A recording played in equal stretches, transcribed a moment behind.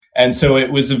And so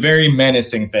it was a very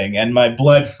menacing thing. And my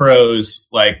blood froze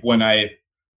like when I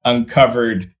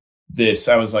uncovered this.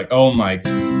 I was like, oh my.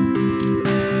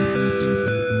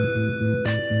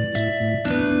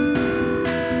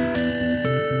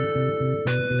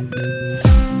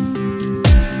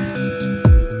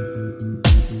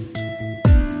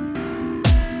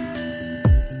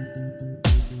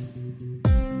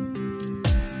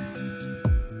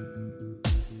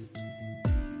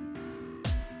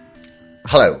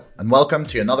 Hello, and welcome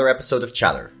to another episode of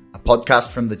Chatter, a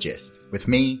podcast from The Gist, with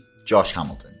me, Josh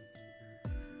Hamilton.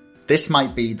 This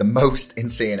might be the most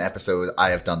insane episode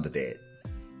I have done to date.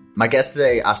 My guest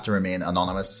today asked to remain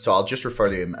anonymous, so I'll just refer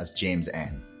to him as James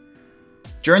N.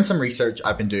 During some research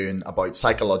I've been doing about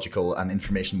psychological and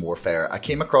information warfare, I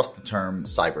came across the term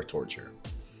cyber torture.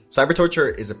 Cyber torture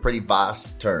is a pretty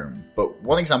vast term, but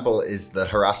one example is the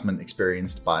harassment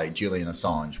experienced by Julian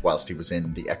Assange whilst he was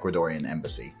in the Ecuadorian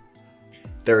embassy.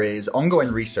 There is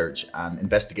ongoing research and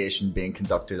investigation being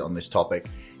conducted on this topic,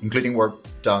 including work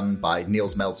done by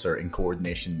Nils Melzer in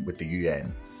coordination with the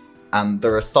UN. And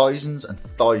there are thousands and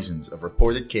thousands of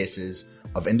reported cases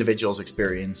of individuals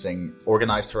experiencing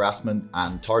organised harassment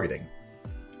and targeting.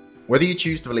 Whether you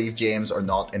choose to believe James or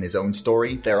not in his own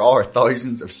story, there are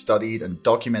thousands of studied and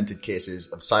documented cases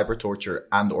of cyber torture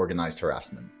and organised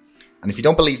harassment. And if you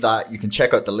don't believe that, you can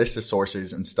check out the list of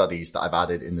sources and studies that I've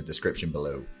added in the description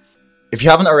below. If you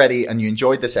haven't already and you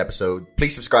enjoyed this episode,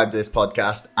 please subscribe to this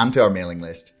podcast and to our mailing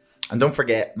list. And don't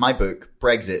forget, my book,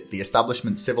 Brexit, The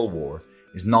Establishment Civil War,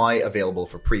 is now available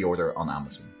for pre-order on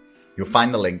Amazon. You'll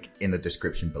find the link in the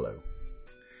description below.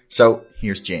 So,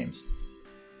 here's James.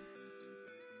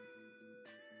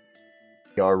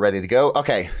 You're ready to go?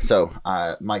 Okay, so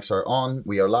mics are on.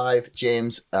 We are live.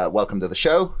 James, welcome to the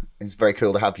show. It's very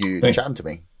cool to have you chatting to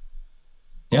me.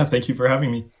 Yeah, thank you for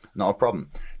having me. Not a problem.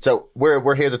 So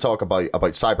we're here to talk about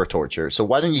cyber torture. So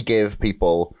why don't you give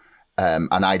people an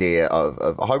idea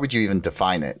of how would you even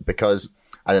define it? Because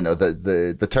I don't know,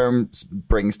 the term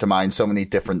brings to mind so many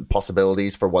different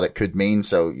possibilities for what it could mean.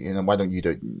 So why don't you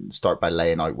start by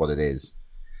laying out what it is?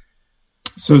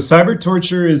 So cyber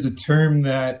torture is a term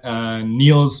that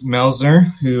Nils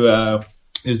Melzer, who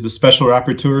is the special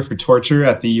rapporteur for torture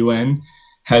at the UN,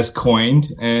 has coined,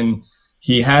 and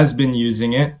he has been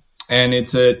using it. And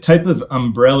it's a type of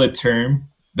umbrella term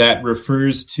that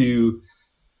refers to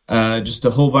just a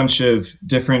whole bunch of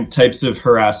different types of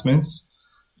harassments.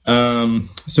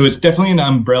 So it's definitely an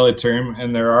umbrella term,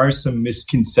 and there are some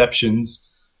misconceptions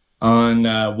on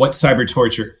what cyber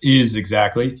torture is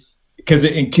exactly, because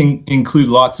it can include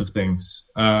lots of things.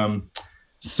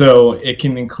 So it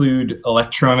can include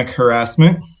electronic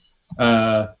harassment,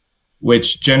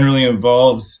 which generally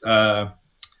involves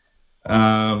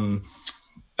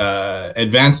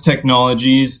advanced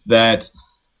technologies that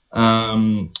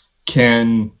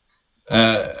can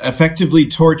effectively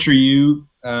torture you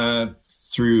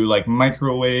through like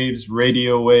microwaves,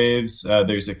 radio waves.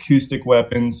 There's acoustic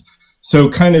weapons. So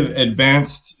kind of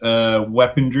advanced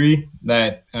weaponry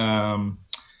that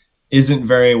isn't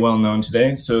very well known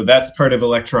today. So that's part of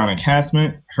electronic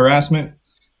harassment.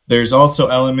 There's also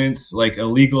elements like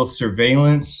illegal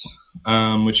surveillance,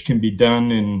 which can be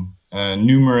done in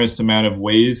numerous amount of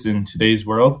ways in today's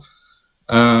world.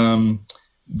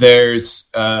 There's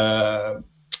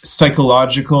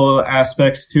psychological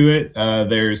aspects to it.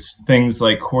 There's things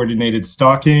like coordinated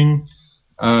stalking.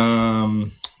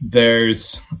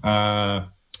 There's a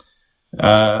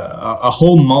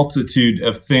whole multitude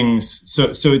of things.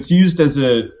 So it's used as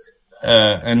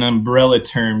an umbrella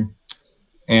term.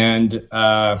 And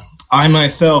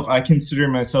I consider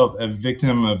myself a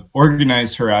victim of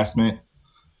organized harassment,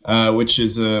 which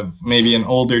is maybe an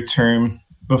older term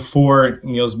before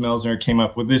Nils Melzer came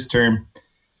up with this term.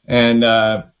 And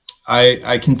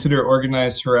I consider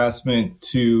organized harassment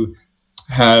to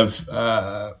have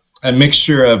a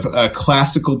mixture of a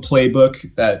classical playbook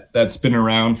that's been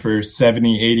around for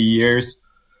 70, 80 years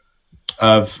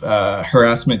of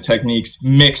harassment techniques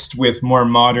mixed with more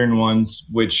modern ones,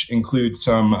 which include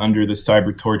some under the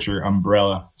cyber torture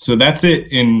umbrella. So that's it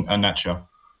in a nutshell.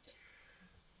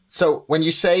 So when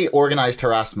you say organized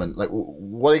harassment, like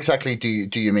what exactly do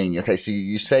you mean? Okay, so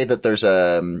you say that there's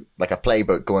a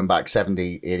playbook going back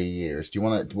 70, 80 years. Do you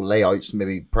want to lay out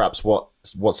maybe perhaps what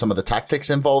some of the tactics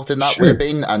involved in that would have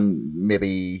been? And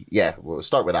maybe, we'll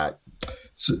start with that.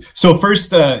 So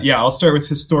first, I'll start with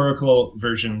historical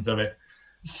versions of it.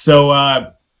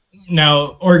 So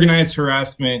now organized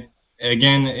harassment,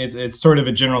 again, it's sort of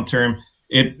a general term.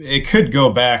 It could go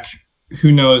back,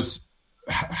 who knows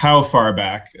how far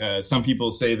back. Some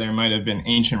people say there might have been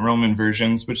ancient Roman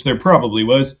versions, which there probably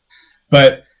was.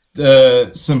 But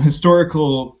some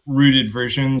historical rooted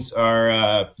versions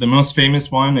are the most famous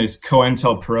one is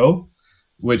COINTELPRO,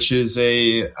 which is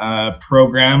a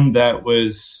program that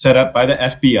was set up by the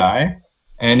FBI,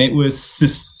 and it was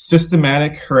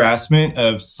systematic harassment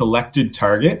of selected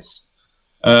targets.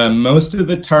 Most of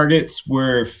the targets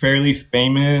were fairly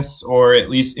famous or at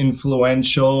least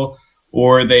influential,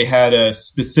 or they had a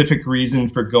specific reason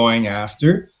for going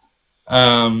after.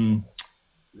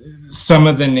 Some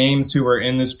of the names who were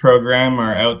in this program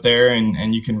are out there,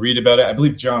 and you can read about it. I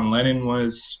believe John Lennon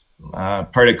was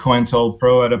part of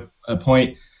COINTELPRO at a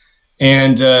point.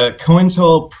 And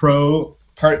COINTELPRO,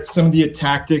 some of the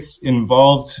tactics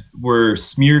involved were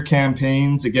smear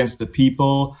campaigns against the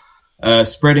people,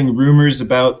 spreading rumors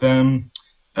about them,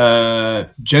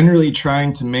 generally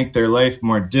trying to make their life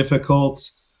more difficult.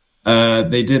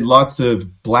 They did lots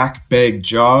of black bag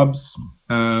jobs,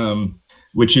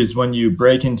 which is when you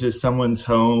break into someone's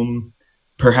home,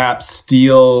 perhaps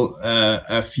steal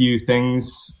a few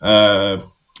things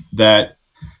that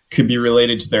could be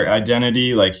related to their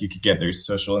identity. Like you could get their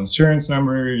social insurance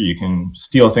number, you can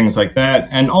steal things like that,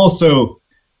 and also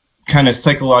kind of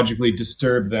psychologically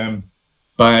disturb them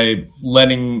by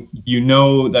letting you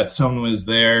know that someone was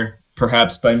there,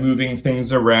 perhaps by moving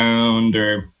things around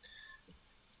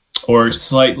or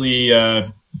slightly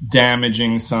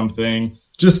damaging something.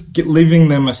 Just leaving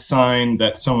them a sign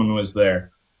that someone was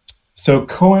there. So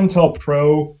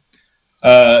COINTELPRO,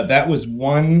 that was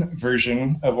one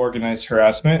version of organized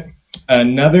harassment.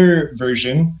 Another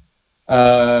version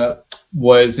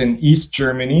was in East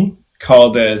Germany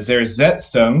called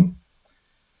Zersetzung.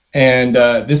 And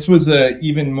this was an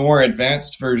even more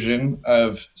advanced version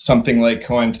of something like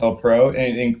COINTELPRO.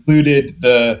 And it included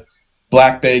the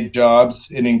black bag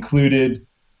jobs. It included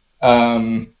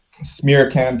smear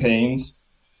campaigns.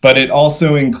 But it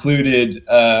also included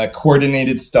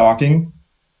coordinated stalking.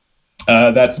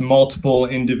 That's multiple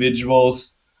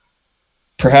individuals,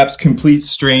 perhaps complete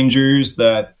strangers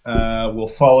that will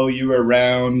follow you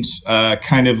around,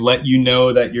 kind of let you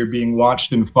know that you're being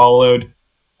watched and followed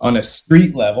on a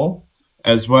street level,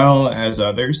 as well as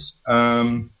others.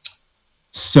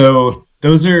 So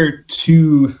those are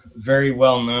two very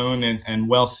well-known and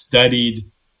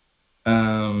well-studied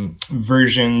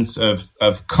versions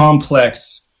of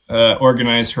complex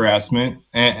organized harassment,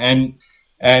 and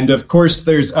of course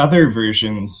there's other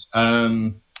versions.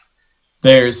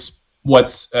 There's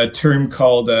what's a term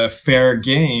called fair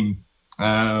game,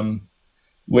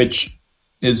 which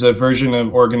is a version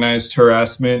of organized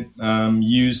harassment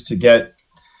used to get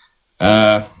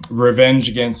revenge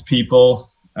against people.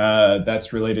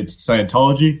 That's related to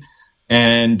Scientology,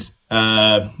 and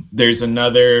there's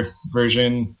another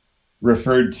version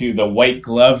referred to the white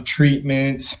glove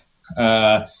treatment.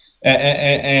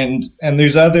 And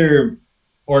there's other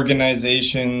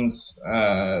organizations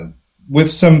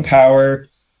with some power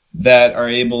that are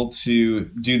able to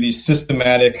do these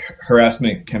systematic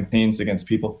harassment campaigns against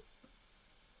people.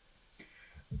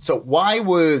 So why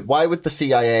would the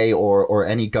CIA or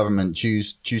any government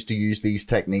choose to use these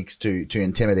techniques to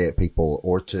intimidate people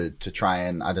or to try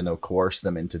and, I don't know, coerce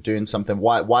them into doing something?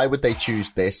 Why would they choose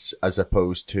this as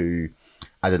opposed to,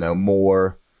 I don't know,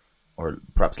 more or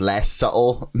perhaps less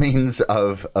subtle means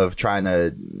of trying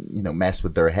to, mess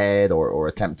with their head or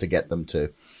attempt to get them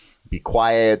to be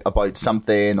quiet about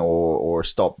something or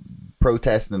stop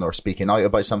protesting or speaking out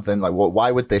about something? Like,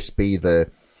 why would this be the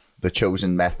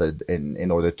chosen method in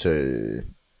order to,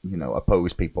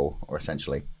 oppose people, or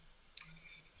essentially?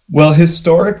 Well,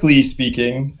 historically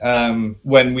speaking,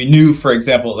 when we knew, for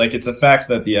example, like it's a fact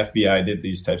that the FBI did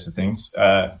these types of things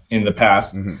in the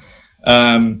past.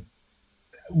 Mm-hmm.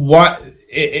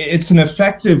 It's an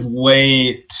effective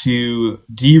way to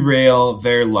derail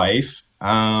their life.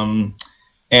 And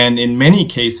in many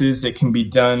cases, it can be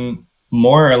done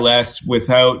more or less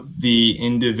without the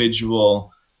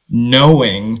individual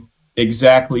knowing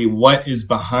exactly what is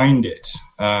behind it.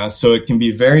 So it can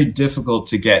be very difficult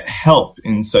to get help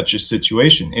in such a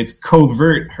situation. It's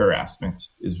covert harassment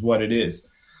is what it is.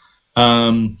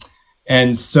 And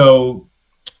so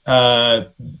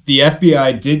the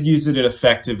FBI did use it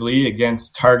effectively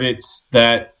against targets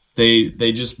that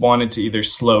they just wanted to either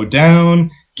slow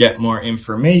down, get more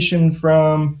information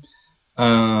from.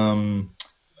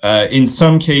 In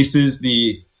some cases,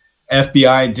 the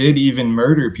FBI did even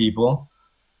murder people.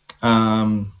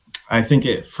 I think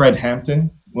Fred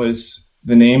Hampton was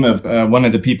the name of one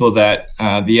of the people that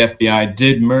the FBI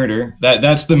did murder.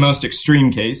 That's the most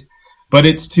extreme case, but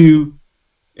it's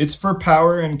for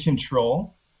power and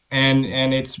control.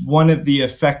 And it's one of the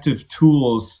effective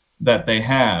tools that they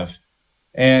have.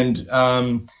 And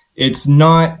it's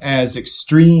not as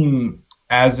extreme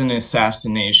as an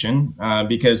assassination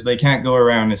because they can't go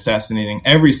around assassinating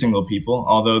every single people,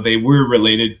 although they were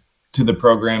related to the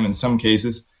program in some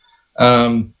cases.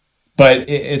 But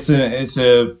it's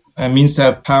a means to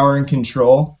have power and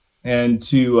control, and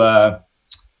to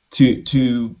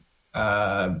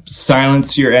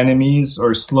silence your enemies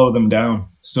or slow them down.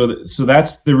 So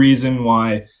that's the reason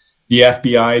why the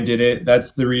FBI did it.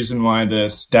 That's the reason why the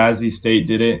Stasi state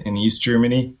did it in East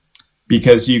Germany,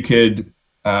 because you could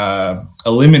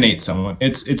eliminate someone.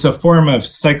 It's a form of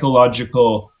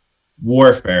psychological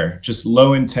warfare, just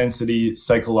low intensity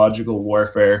psychological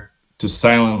warfare to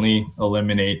silently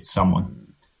eliminate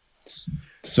someone.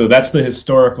 So that's the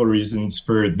historical reasons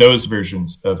for those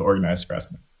versions of organized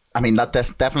harassment. I mean, that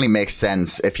definitely makes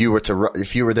sense. If you were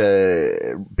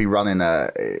to be running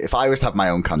if I was to have my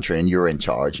own country and you're in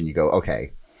charge and you go,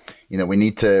 okay, we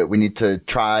need to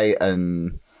try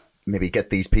and maybe get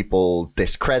these people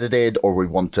discredited, or we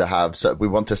want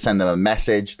to send them a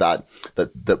message that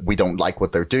we don't like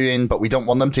what they're doing, but we don't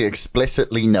want them to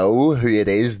explicitly know who it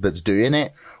is that's doing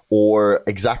it or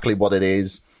exactly what it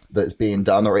is that's being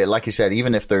done. Or like you said,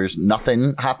 even if there's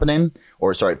nothing happening,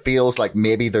 it feels like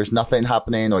maybe there's nothing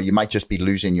happening, or you might just be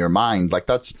losing your mind. Like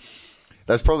that's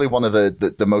probably one of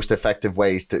the most effective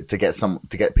ways to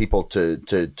get people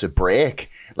to break.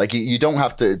 Like you don't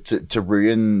have to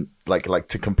ruin, like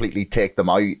to completely take them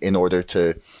out in order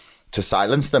to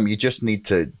silence them. You just need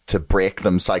to break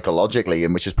them psychologically,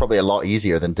 and which is probably a lot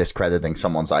easier than discrediting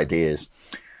someone's ideas.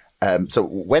 So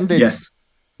when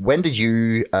did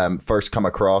you first come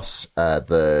across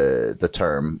the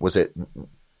term? Was it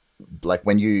like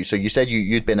when you said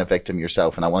you'd been a victim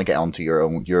yourself, and I want to get onto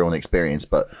your own experience,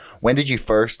 but when did you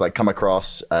first come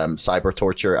across cyber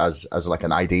torture as like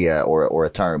an idea or a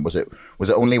term? Was it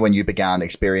only when you began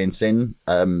experiencing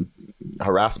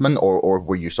harassment, or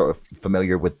were you sort of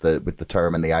familiar with the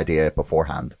term and the idea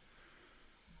beforehand?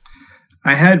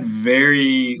 I had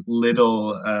very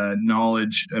little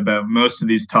knowledge about most of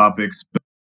these topics, but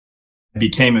I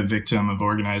became a victim of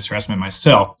organized harassment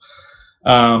myself.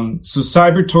 So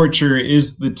cyber torture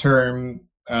is the term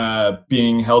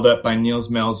being held up by Nils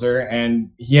Melzer,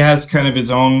 and he has kind of his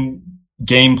own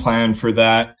game plan for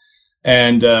that.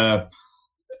 And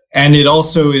it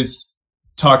also is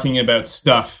talking about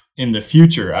stuff in the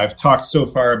future. I've talked so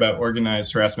far about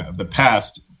organized harassment of the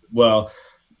past. Well,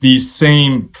 these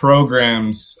same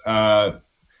programs,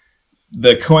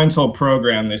 the COINTEL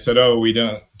program, they said, oh, we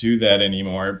don't do that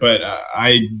anymore. But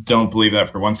I don't believe that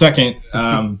for 1 second.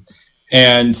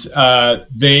 And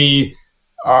they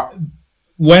are,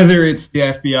 whether it's the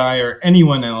FBI or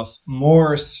anyone else,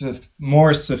 more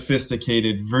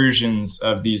sophisticated versions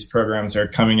of these programs are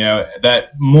coming out.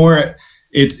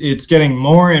 It's getting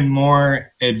more and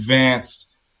more advanced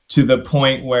to the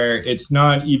point where it's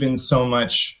not even so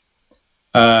much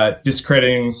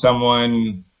discrediting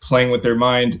someone, playing with their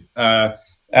mind.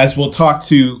 As we'll talk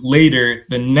to later,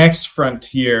 the next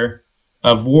frontier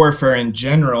of warfare in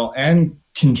general and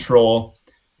control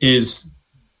is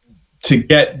to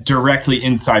get directly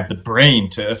inside the brain,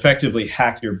 to effectively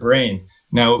hack your brain.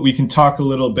 Now, we can talk a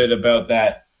little bit about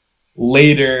that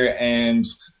later and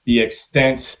the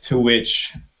extent to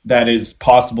which that is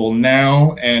possible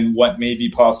now and what may be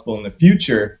possible in the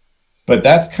future. But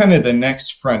that's kind of the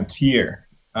next frontier.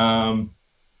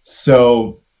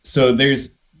 So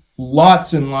there's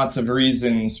lots and lots of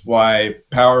reasons why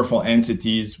powerful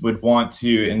entities would want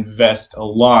to invest a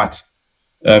lot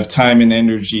of time and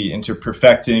energy into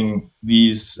perfecting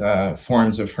these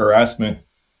forms of harassment.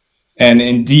 And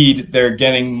indeed, they're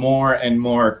getting more and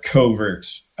more covert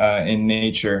in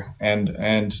nature.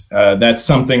 And that's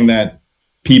something that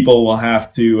people will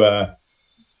have to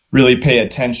really pay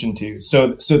attention to.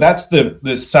 So that's the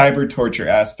cyber torture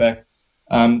aspect.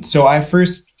 So I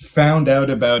first found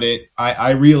out about it. I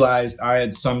realized I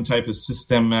had some type of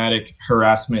systematic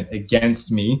harassment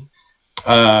against me.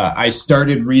 I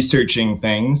started researching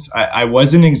things. I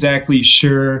wasn't exactly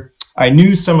sure. I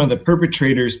knew some of the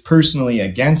perpetrators personally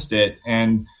against it,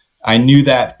 and I knew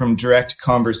that from direct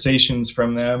conversations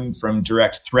from them, from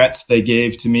direct threats they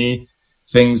gave to me.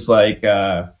 Things like,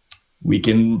 we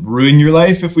can ruin your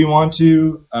life if we want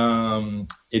to.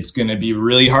 It's going to be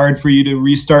really hard for you to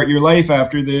restart your life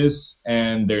after this,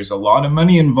 and there's a lot of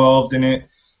money involved in it.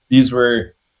 These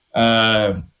were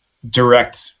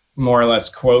direct, more or less,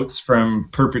 quotes from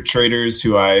perpetrators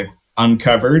who I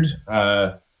uncovered.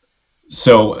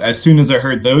 So as soon as I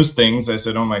heard those things, I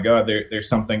said, oh my God, there's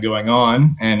something going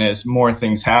on. And as more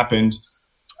things happened,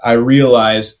 I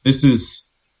realized this is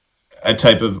a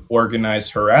type of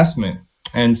organized harassment.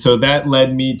 And so that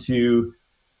led me to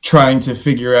trying to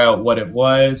figure out what it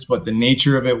was, what the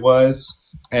nature of it was.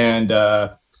 And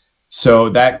so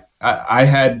that I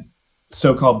had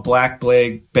so-called black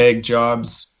bag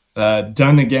jobs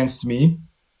done against me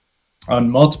on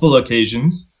multiple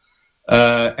occasions.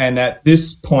 And at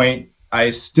this point,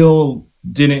 I still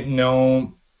didn't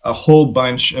know a whole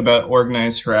bunch about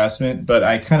organized harassment, but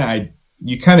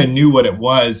you kind of knew what it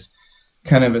was,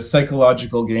 kind of a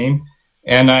psychological game.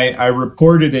 And I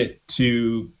reported it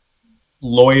to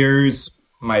lawyers,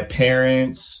 my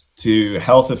parents, to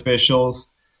health officials.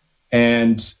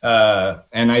 And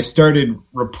I started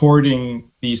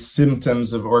reporting these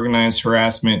symptoms of organized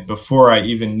harassment before I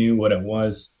even knew what it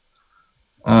was.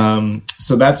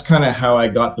 So that's kind of how I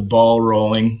got the ball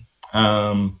rolling.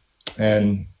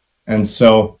 And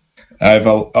so I've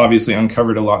obviously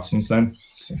uncovered a lot since then.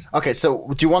 Okay, so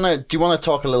do you want to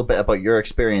talk a little bit about your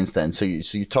experience then? So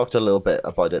you talked a little bit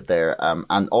about it there,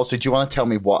 and also do you want to tell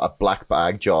me what a black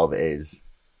bag job is?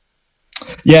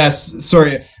 Yes,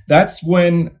 sorry. That's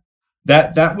when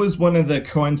that was one of the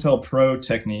COINTELPRO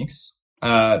techniques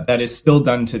that is still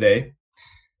done today.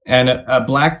 And a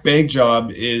black bag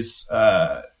job is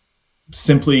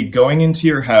simply going into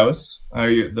your house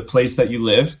or the place that you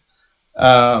live.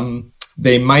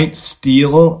 They might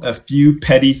steal a few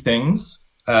petty things,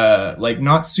 like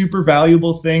not super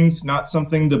valuable things, not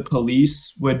something the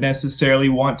police would necessarily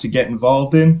want to get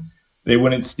involved in. They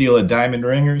wouldn't steal a diamond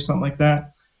ring or something like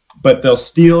that, but they'll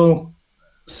steal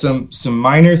some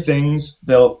minor things.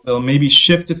 They'll maybe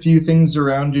shift a few things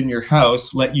around in your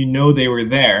house, let you know they were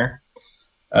there.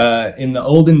 In the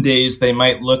olden days, they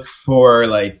might look for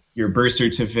like your birth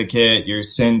certificate, your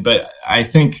SIN, but I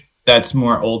think that's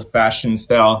more old-fashioned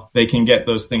style. They can get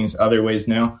those things other ways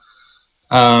now.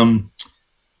 And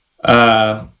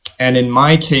in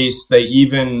my case, they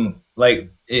even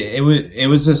like it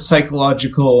was a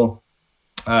psychological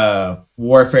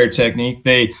warfare technique.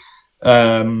 They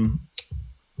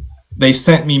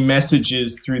sent me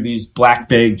messages through these black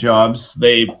bag jobs.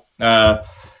 They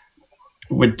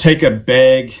would take a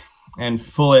bag and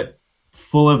fill it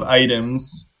full of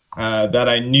items that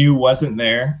I knew wasn't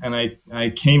there. And I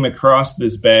came across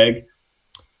this bag,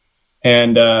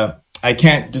 and I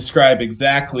can't describe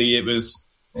exactly. It was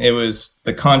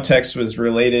the context was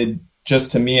related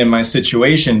just to me and my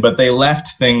situation, but they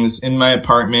left things in my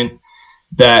apartment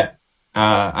that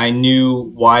I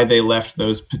knew why they left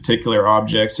those particular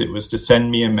objects. It was to send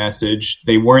me a message.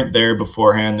 They weren't there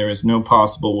beforehand. There was no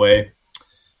possible way.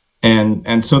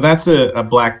 And so that's a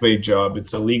black bag job.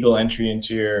 It's a legal entry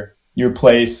into your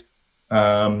place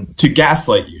to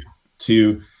gaslight you,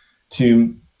 to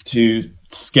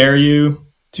scare you,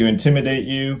 to intimidate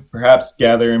you, perhaps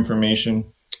gather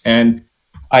information. And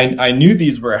I knew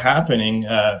these were happening.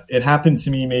 It happened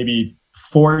to me maybe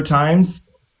 4 times.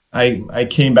 I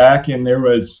came back and there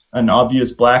was an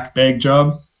obvious black bag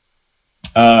job.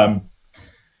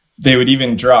 They would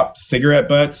even drop cigarette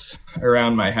butts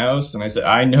around my house. And I said,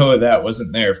 I know that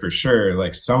wasn't there for sure.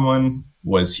 Like someone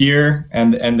was here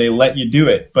and they let you do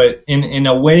it. But in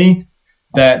a way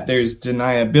that there's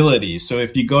deniability. So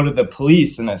if you go to the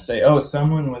police and I say, oh,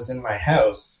 someone was in my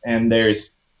house and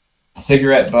there's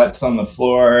cigarette butts on the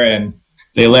floor and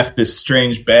they left this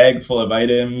strange bag full of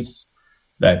items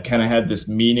that kind of had this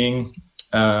meaning,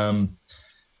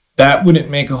 that wouldn't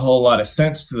make a whole lot of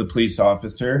sense to the police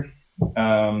officer.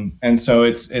 And so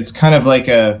it's kind of like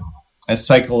a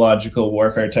psychological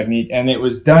warfare technique. And it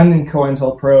was done in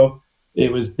COINTELPRO.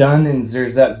 It was done in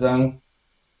Zersetzung.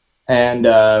 And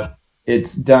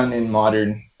it's done in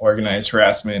modern organized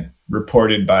harassment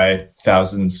reported by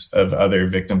thousands of other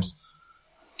victims.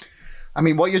 I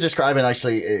mean, what you're describing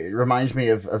actually it reminds me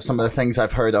of some of the things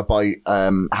I've heard about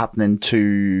happening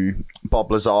to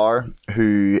Bob Lazar,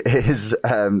 who is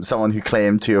someone who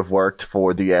claimed to have worked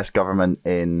for the US government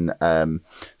in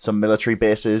some military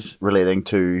bases relating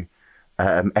to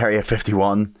Area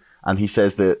 51. And he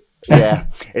says that, yeah,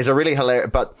 it's a really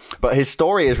hilarious, but his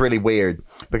story is really weird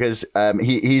because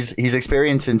he's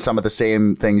experiencing some of the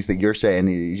same things that you're saying.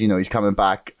 He's coming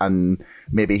back and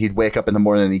maybe he'd wake up in the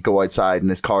morning and he'd go outside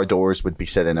and his car doors would be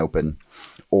sitting open,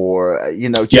 or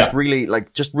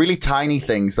really tiny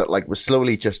things that like was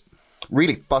slowly just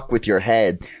really fuck with your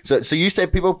head. So you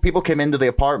said people came into the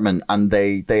apartment and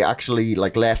they actually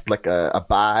like left like a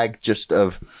bag just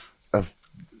of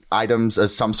items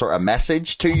as some sort of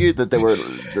message to you that they were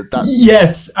that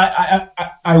Yes,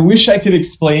 I wish I could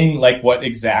explain like what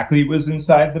exactly was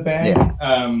inside the bag.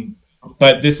 Yeah.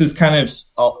 But this is kind of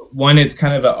it's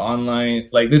kind of an online,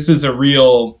 like this is a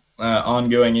real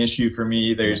ongoing issue for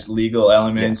me. There's legal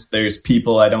elements, there's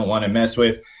people I don't want to mess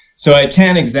with. So I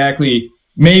can't exactly,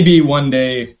 maybe one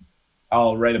day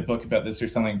I'll write a book about this or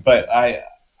something, but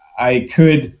I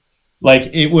could, like,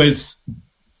 it was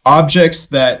objects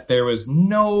that there was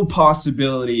no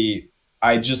possibility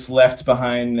I just left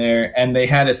behind there, and they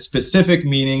had a specific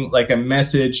meaning, like a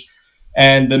message.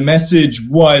 And the message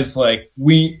was like,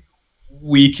 we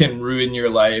can ruin your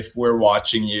life. We're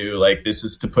watching you. Like, this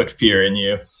is to put fear in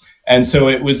you. And so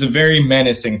it was a very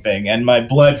menacing thing. And my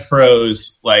blood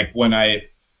froze, like, when I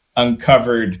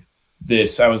uncovered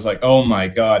this. I was like, oh my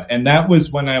God. And that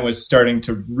was when I was starting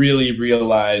to really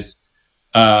realize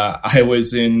I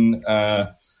was in,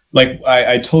 like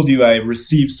I told you, I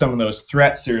received some of those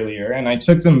threats earlier, and I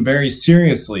took them very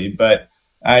seriously. But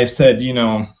I said, you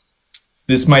know,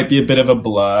 this might be a bit of a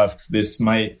bluff.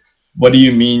 What do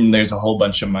you mean there's a whole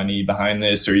bunch of money behind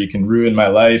this, or you can ruin my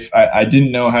life? I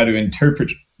didn't know how to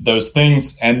interpret those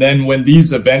things. And then when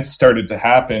these events started to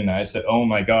happen, I said, oh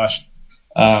my gosh,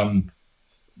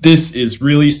 this is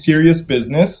really serious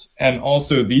business. And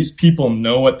also, these people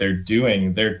know what they're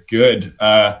doing. They're good.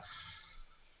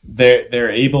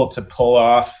 They're able to pull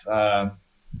off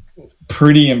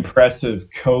pretty impressive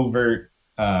covert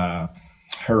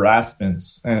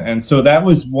harassments. And so that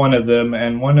was one of them,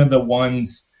 and one of the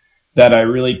ones that I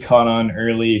really caught on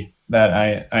early,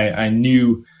 that I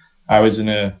knew I was in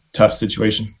a tough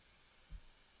situation.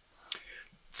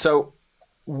 So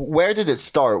where did it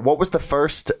start? What was the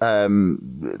first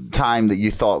time that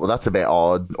you thought, well, that's a bit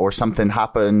odd, or something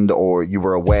happened, or you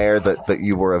were aware that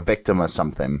you were a victim of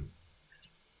something?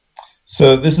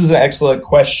 So this is an excellent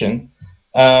question.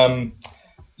 And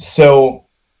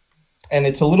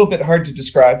it's a little bit hard to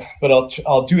describe, but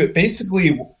I'll do it.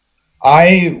 Basically,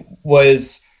 I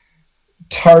was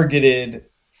targeted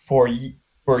for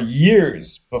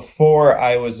years before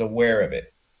I was aware of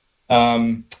it,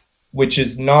 which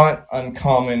is not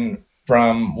uncommon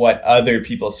from what other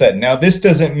people said. Now, this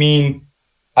doesn't mean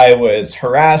I was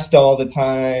harassed all the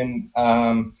time.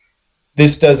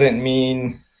 This doesn't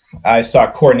mean I saw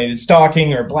coordinated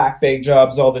stalking or black bag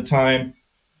jobs all the time,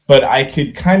 but I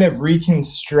could kind of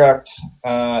reconstruct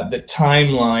the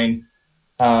timeline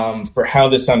for how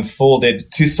this unfolded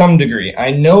to some degree.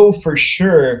 I know for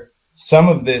sure some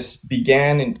of this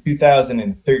began in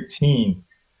 2013.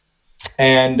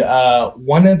 And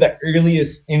one of the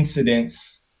earliest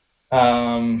incidents,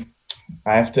 I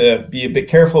have to be a bit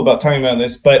careful about talking about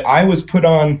this, but I was put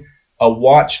on a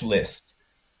watch list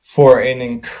for an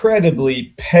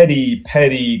incredibly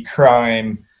petty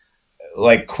crime,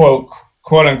 like quote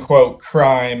unquote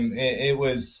crime. It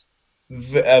was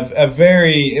a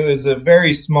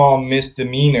very small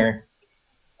misdemeanor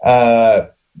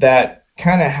that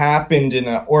kind of happened in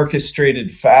an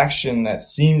orchestrated fashion that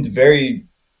seemed very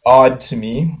odd to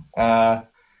me.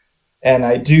 And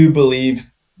I do believe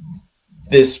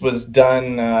this was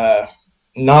done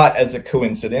not as a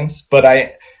coincidence, but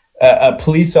a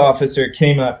police officer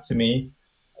came up to me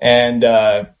and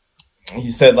he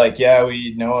said, like, yeah,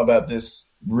 we know about this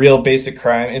real basic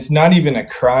crime. It's not even a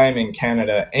crime in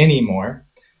Canada anymore.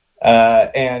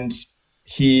 And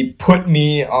he put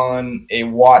me on a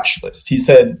watch list. He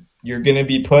said, you're going to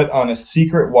be put on a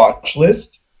secret watch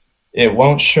list. It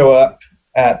won't show up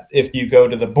if you go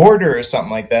to the border or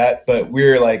something like that, but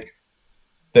we're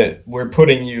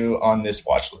putting you on this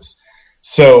watch list.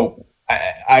 So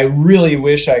I really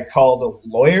wish I called a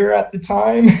lawyer at the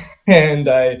time, and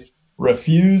I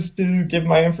refused to give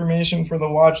my information for the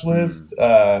watch list.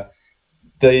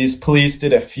 These police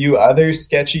did a few other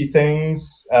sketchy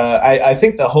things. I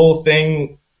think the whole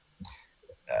thing,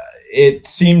 it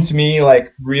seemed to me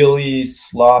like really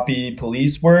sloppy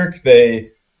police work.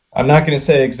 I'm not going to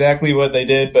say exactly what they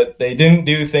did, but they didn't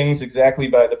do things exactly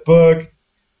by the book.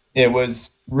 It was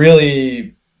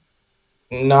really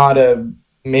not a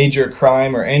major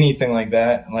crime or anything like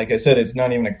that. Like I said, it's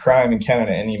not even a crime in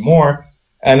Canada anymore.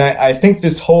 And I think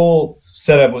this whole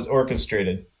setup was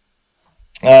orchestrated.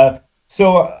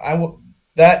 So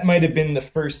that might have been the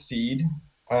first seed.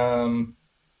 And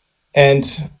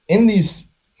in these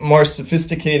more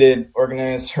sophisticated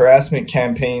organized harassment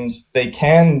campaigns, they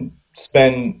can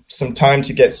spend some time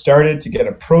to get started, to get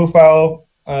a profile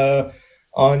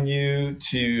on you,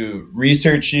 to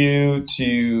research you,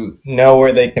 to know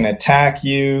where they can attack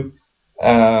you,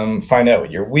 find out what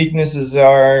your weaknesses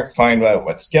are, find out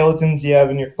what skeletons you have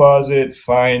in your closet,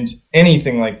 find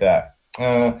anything like that.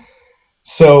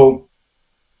 So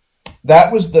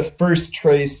that was the first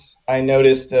trace I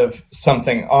noticed of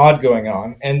something odd going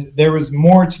on. And there was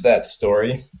more to that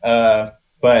story,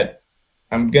 but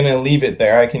I'm going to leave it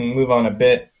there. I can move on a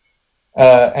bit.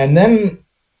 And then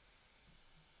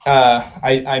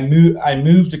I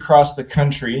moved across the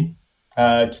country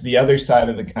to the other side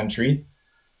of the country,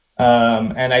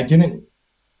 and I didn't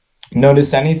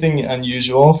notice anything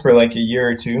unusual for like a year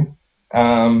or two.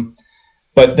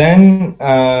 But then,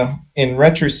 in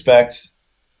retrospect,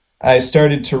 I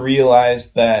started to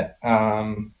realize that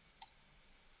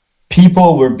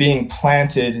people were being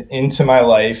planted into my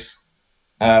life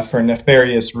for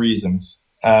nefarious reasons.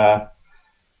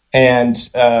 And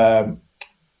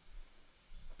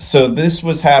so this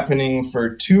was happening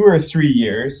for 2 or 3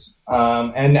 years.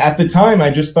 And at the time, I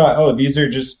just thought, oh, these are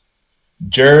just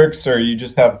jerks, or you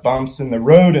just have bumps in the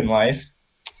road in life.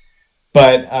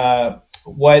 But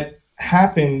what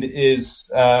happened is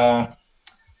I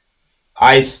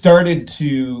started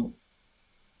to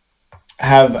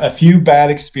have a few bad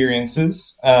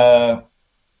experiences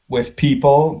with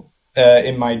people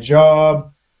in my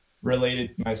job,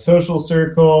 related to my social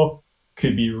circle,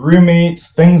 could be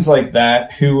roommates, things like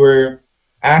that, who were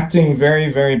acting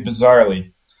very, very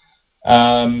bizarrely.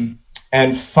 And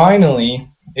finally,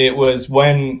 it was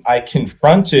when I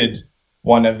confronted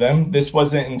one of them. This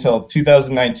wasn't until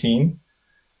 2019.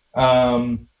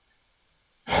 When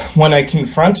I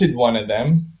confronted one of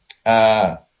them,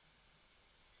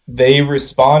 they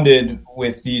responded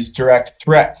with these direct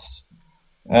threats,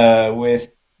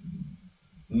 with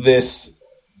this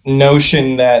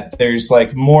notion that there's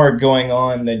like more going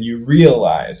on than you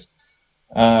realize.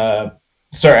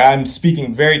 Sorry, I'm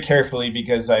speaking very carefully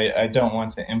because I don't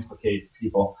want to implicate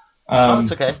people.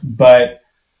 That's okay. But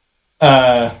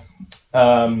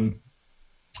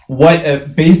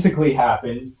what basically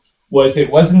happened was, it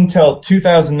wasn't until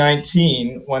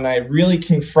 2019 when I really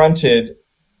confronted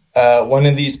one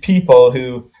of these people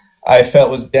who I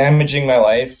felt was damaging my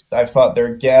life. I thought they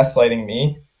were gaslighting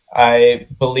me. I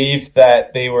believed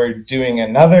that they were doing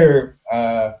another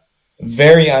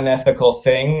very unethical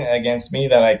thing against me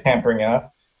that I can't bring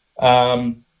up.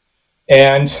 And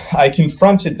I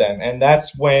confronted them. And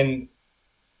that's when,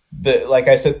 like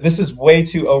I said, this is way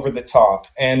too over the top.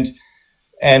 And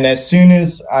as soon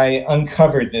as I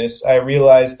uncovered this, I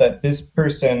realized that this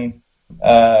person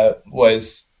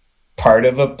was part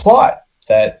of a plot,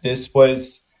 that this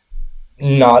was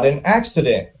not an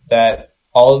accident, that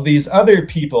all of these other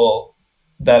people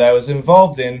that I was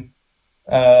involved in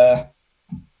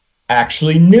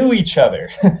actually knew each other.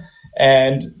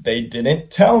 And they didn't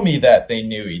tell me that they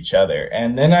knew each other.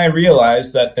 And then I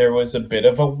realized that there was a bit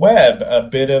of a web, a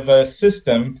bit of a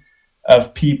system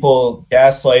of people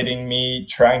gaslighting me,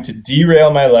 trying to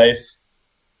derail my life.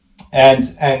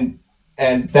 And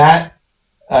that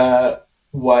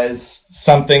was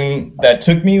something that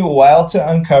took me a while to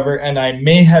uncover, and I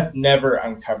may have never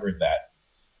uncovered that.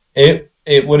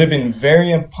 It would have been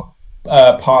very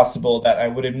possible that I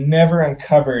would have never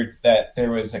uncovered that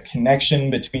there was a connection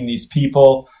between these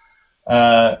people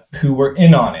who were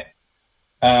in on it.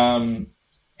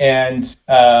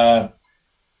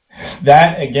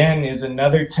 That, again, is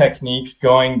another technique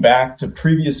going back to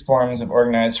previous forms of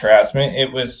organized harassment.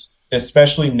 It was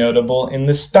especially notable in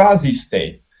the Stasi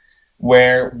state,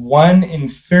 where 1 in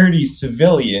 30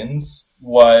 civilians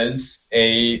was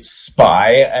a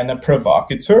spy and a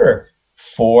provocateur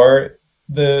for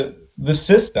the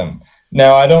system.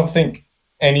 Now, I don't think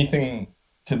anything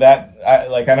to that.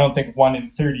 I don't think 1 in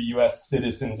 30 U.S.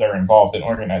 citizens are involved in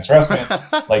organized harassment.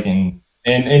 Like in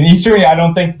East Germany, I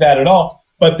don't think that at all.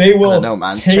 But they will. I don't know,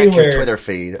 man. Tailor... Check your Twitter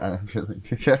feed.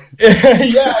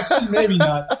 Yeah, actually, maybe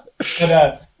not.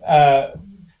 But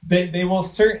they will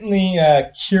certainly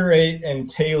curate and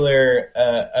tailor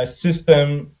a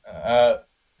system.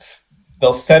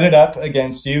 They'll set it up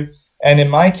against you. And in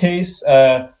my case,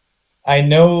 I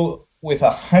know with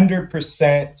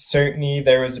 100% certainty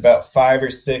there was about 5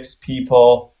 or 6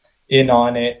 people in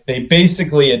on it. They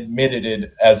basically admitted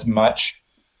it as much.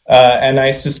 And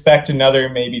I suspect another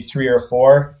maybe 3 or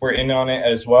 4 were in on it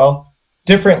as well.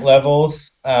 Different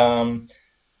levels. But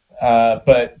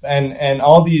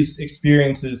all these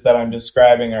experiences that I'm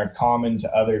describing are common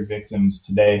to other victims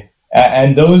today.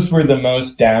 And those were the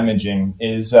most damaging,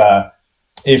 is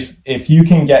if you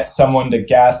can get someone to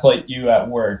gaslight you at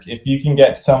work, if you can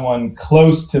get someone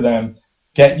close to them,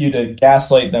 get you to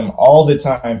gaslight them all the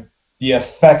time, the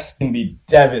effects can be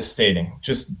devastating,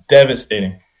 just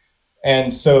devastating.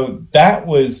 And so that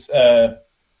was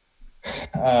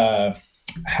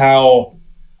how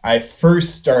I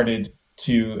first started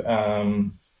to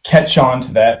catch on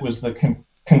to that, was the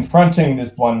confronting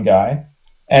this one guy.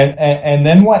 And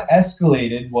then what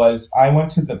escalated was I went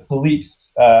to the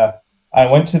police. I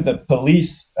went to the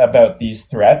police about these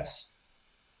threats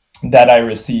that I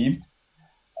received.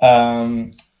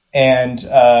 And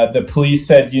the police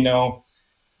said,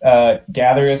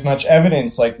 gather as much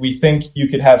evidence. Like, we think you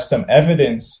could have some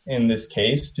evidence in this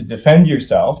case to defend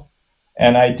yourself.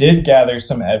 And I did gather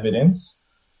some evidence.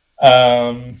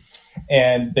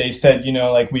 and they said,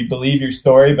 like, we believe your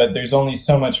story, but there's only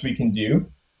so much we can do.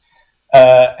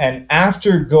 And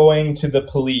after going to the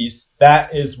police,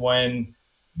 that is when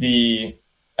the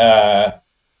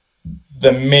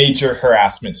major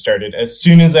harassment started. As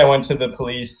soon as I went to the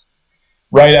police,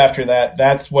 right after that,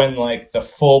 that's when like the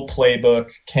full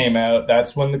playbook came out.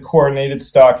 That's when the coordinated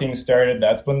stalking started.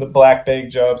 That's when the black bag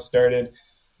job started.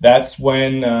 That's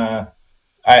when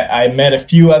I met a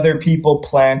few other people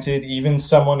planted. Even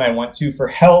someone I went to for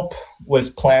help was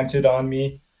planted on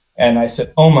me. And I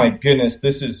said, oh my goodness,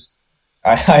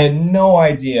 I had no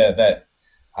idea that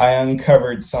I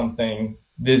uncovered something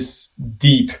this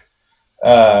deep.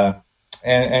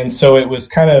 And so it was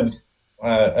kind of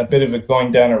a bit of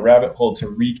going down a rabbit hole to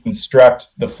reconstruct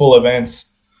the full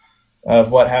events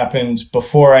of what happened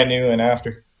before I knew and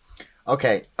after.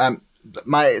 Okay.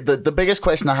 The biggest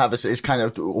question I have is kind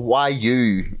of why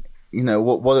you,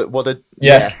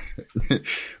 yeah.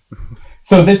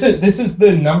 So this is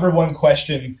the number one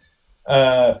question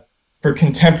for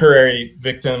contemporary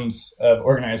victims of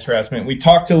organized harassment. We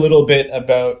talked a little bit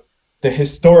about the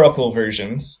historical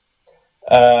versions.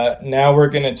 Now we're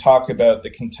going to talk about the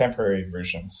contemporary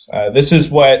versions. This is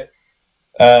what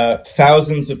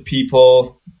thousands of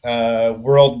people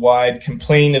worldwide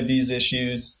complain of these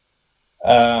issues.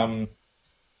 And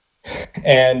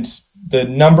the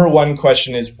number one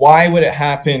question is, why would it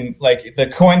happen? Like the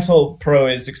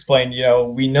COINTELPRO is explained,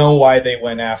 we know why they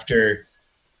went after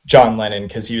John Lennon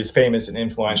because he was famous and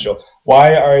influential.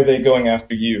 Why are they going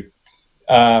after you?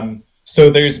 So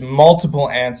there's multiple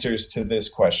answers to this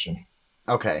question.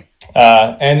 Okay.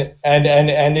 And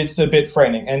it's a bit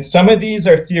frightening. And some of these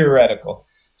are theoretical.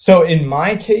 So in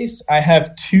my case, I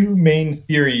have two main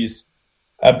theories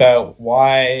about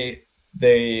why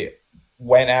they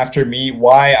went after me,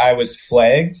 why I was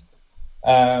flagged.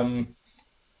 But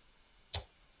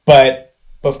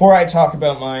before I talk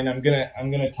about mine, I'm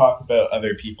gonna talk about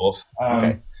other people's.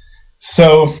 Okay.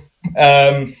 So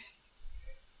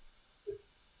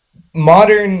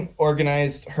modern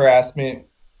organized harassment,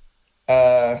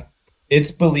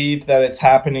 it's believed that it's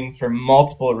happening for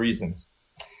multiple reasons.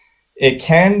 It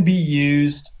can be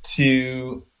used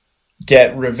to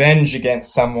get revenge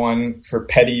against someone for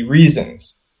petty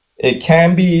reasons. It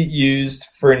can be used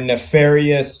for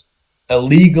nefarious,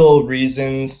 illegal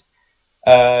reasons,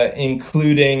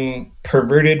 including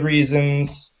perverted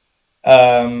reasons,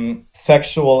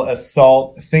 sexual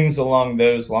assault, things along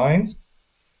those lines.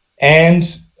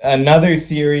 And another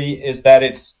theory is that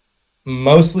it's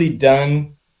mostly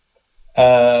done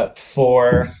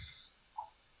for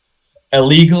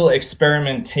illegal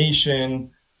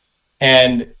experimentation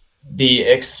and the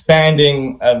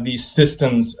expanding of these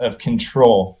systems of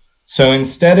control. So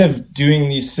instead of doing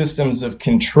these systems of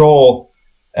control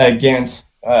against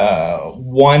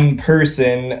one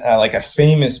person, like a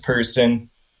famous person,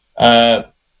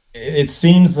 it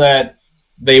seems that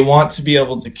they want to be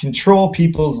able to control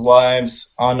people's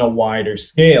lives on a wider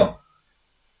scale.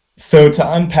 So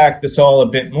to unpack this all a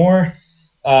bit more,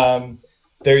 I'll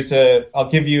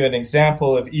give you an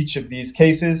example of each of these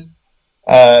cases.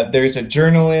 There's a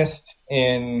journalist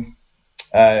in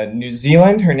New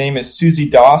Zealand. Her name is Susie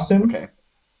Dawson. Okay.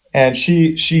 And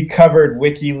she covered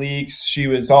WikiLeaks. She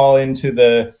was all into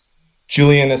the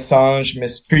Julian Assange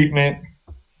mistreatment.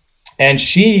 And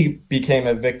she became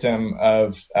a victim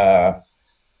of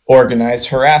organized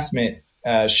harassment.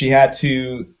 She had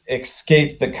to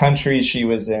escape the country she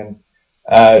was in.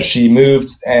 She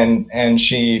moved and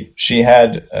she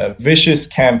had a vicious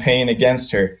campaign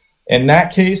against her. In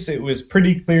that case, it was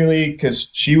pretty clearly because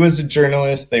she was a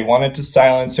journalist. They wanted to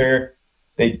silence her.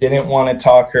 They didn't want to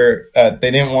talk her.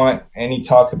 They didn't want any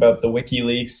talk about the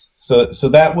WikiLeaks. So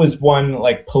that was one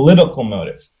like political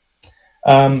motive.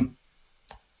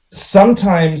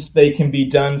 Sometimes they can be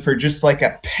done for just like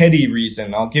a petty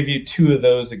reason. I'll give you two of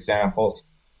those examples.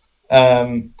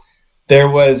 There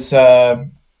was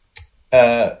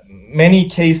many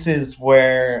cases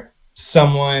where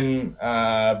someone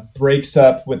breaks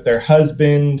up with their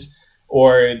husband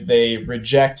or they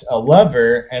reject a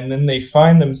lover and then they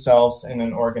find themselves in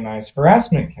an organized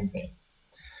harassment campaign.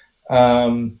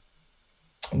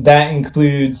 That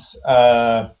includes,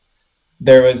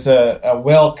 there was a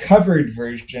well-covered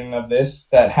version of this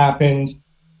that happened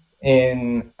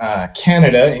in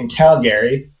Canada, in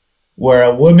Calgary, where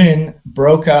a woman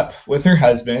broke up with her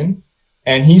husband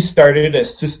and he started a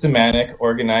systematic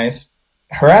organized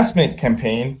harassment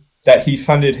campaign that he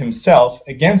funded himself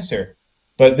against her.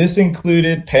 But this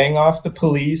included paying off the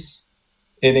police.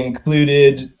 It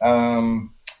included paying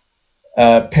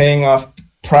off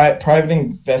private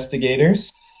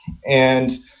investigators.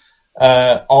 And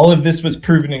All of this was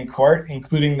proven in court,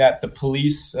 including that the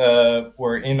police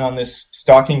were in on this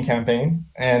stalking campaign,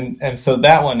 and so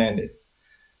that one ended.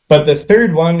 But the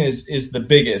third one is the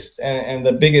biggest and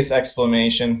the biggest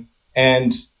exclamation,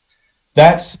 and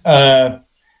that's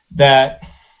that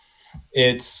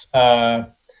it's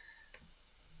done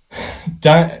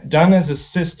as a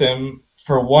system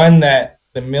for one that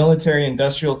the military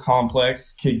industrial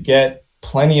complex could get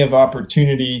plenty of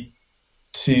opportunity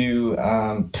to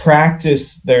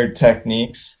practice their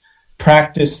techniques,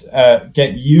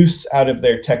 get use out of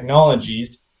their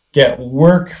technologies, get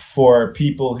work for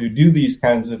people who do these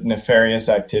kinds of nefarious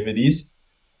activities.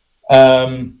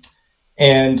 There's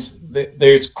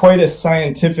quite a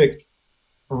scientific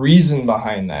reason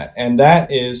behind that, and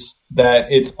that is that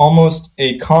it's almost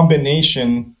a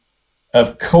combination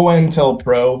of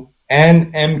COINTELPRO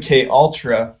and MK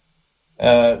Ultra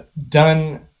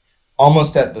done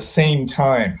almost at the same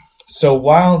time. So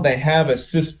while they have a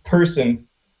person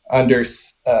under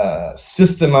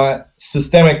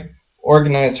systemic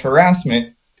organized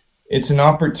harassment, it's an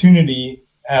opportunity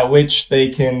at which they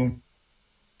can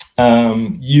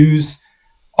use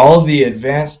all of the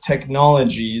advanced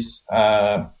technologies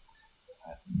and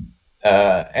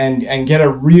get a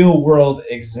real world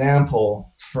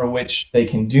example for which they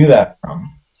can do that from.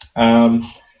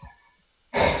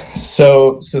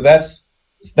 So that's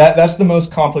the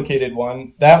most complicated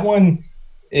one. That one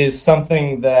is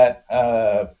something that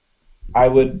I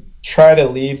would try to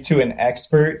leave to an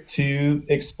expert to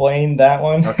explain that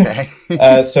one. Okay.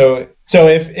 So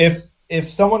if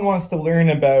someone wants to learn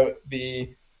about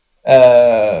the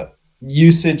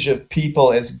usage of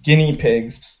people as guinea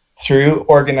pigs through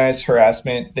organized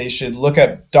harassment, they should look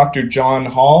at Dr. John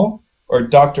Hall or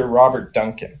Dr. Robert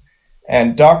Duncan.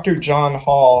 And Dr. John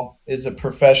Hall is a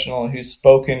professional who's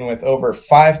spoken with over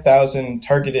 5,000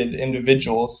 targeted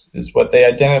individuals, is what they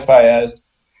identify as.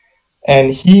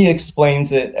 And he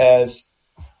explains it as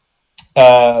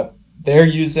they're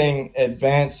using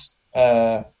advanced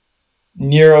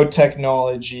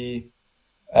neurotechnology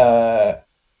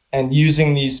and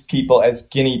using these people as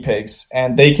guinea pigs.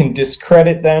 And they can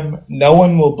discredit them. No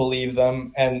one will believe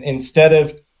them. And instead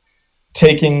of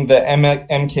taking the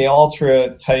MK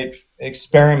Ultra type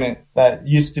experiment that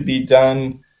used to be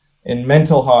done in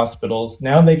mental hospitals,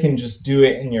 now they can just do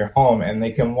it in your home, and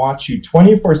they can watch you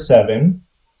 24/7.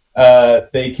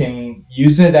 They can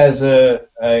use it as a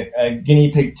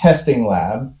guinea pig testing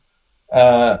lab,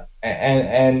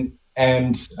 and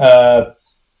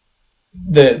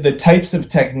the types of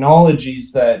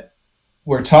technologies that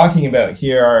we're talking about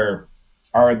here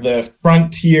are the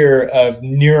frontier of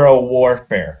neuro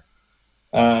warfare.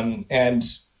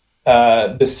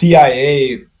 The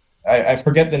CIA, I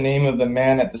forget the name of the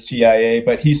man at the CIA,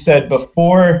 but he said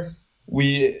before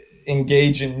we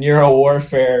engage in neuro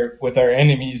warfare with our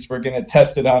enemies, we're going to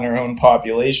test it on our own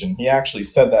population. He actually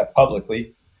said that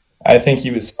publicly. I think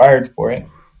he was fired for it.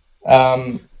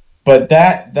 But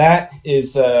that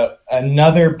is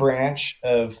another branch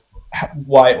of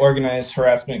why organized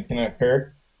harassment can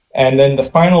occur. And then the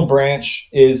final branch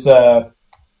is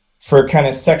for kind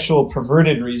of sexual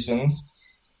perverted reasons.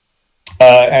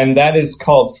 And that is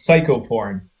called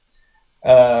psychoporn.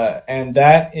 And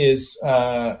that is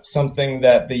something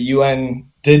that the UN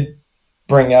did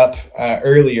bring up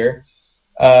earlier.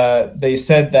 They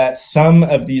said that some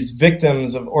of these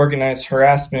victims of organized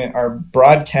harassment are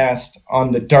broadcast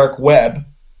on the dark web,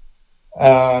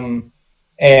 and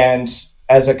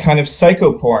as a kind of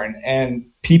psychoporn, and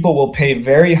people will pay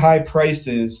very high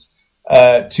prices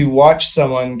to watch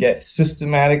someone get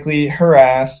systematically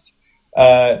harassed.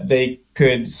 They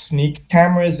could sneak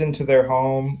cameras into their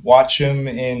home, watch them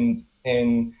in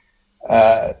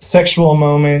sexual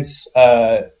moments,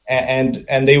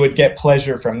 and they would get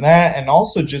pleasure from that, and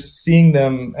also just seeing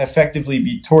them effectively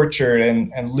be tortured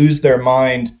and lose their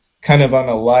mind kind of on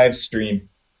a live stream.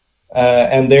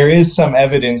 And there is some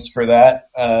evidence for that,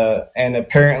 and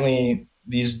apparently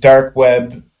these dark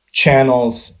web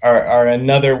channels are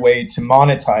another way to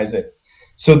monetize it.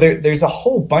 So there's a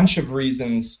whole bunch of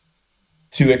reasons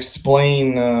to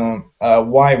explain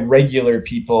why regular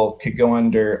people could go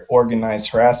under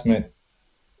organized harassment.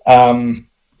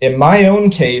 In my own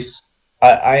case,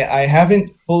 I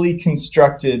haven't fully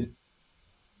constructed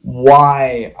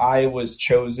why I was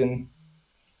chosen,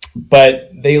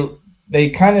 but they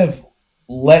kind of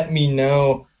let me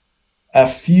know a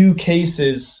few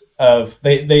cases of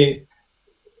they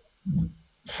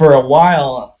for a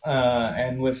while,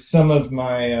 and with some of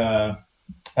my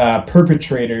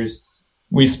perpetrators,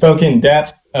 we spoke in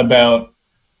depth about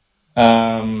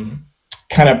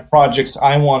kind of projects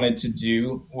I wanted to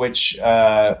do, which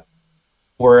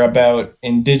were about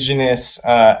Indigenous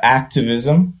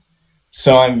activism.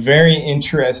 So I'm very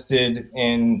interested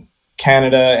in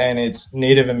Canada and its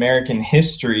Native American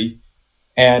history.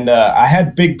 And I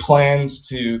had big plans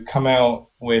to come out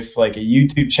with like a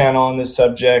YouTube channel on this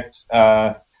subject,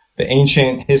 the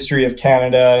ancient history of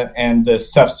Canada and the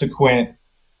subsequent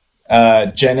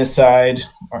genocide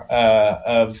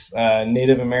of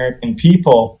Native American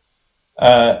people.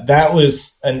 That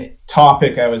was a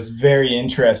topic I was very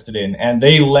interested in, and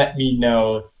they let me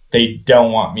know they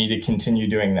don't want me to continue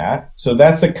doing that. So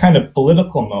that's a kind of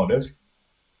political motive.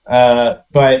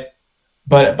 But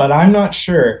I'm not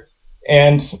sure.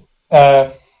 And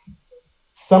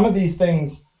some of these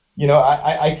things, you know,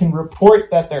 I can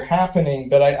report that they're happening,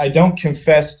 but I don't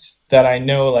confess that I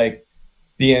know like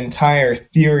the entire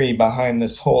theory behind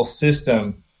this whole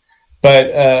system.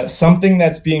 But something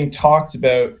that's being talked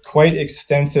about quite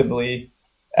extensively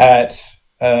at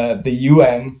the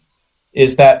UN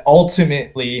is that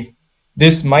ultimately,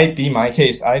 this might be my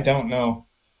case, I don't know,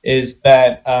 is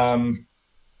that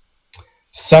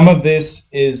some of this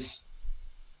is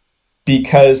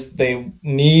because they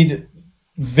need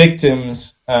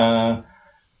victims to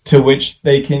which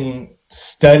they can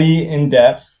study in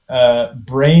depth,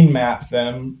 brain map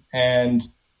them, and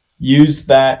use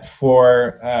that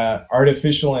for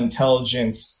artificial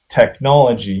intelligence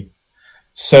technology.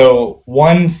 So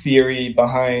one theory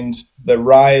behind the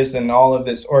rise in all of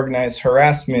this organized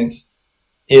harassment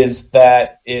is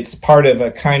that it's part of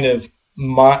a kind of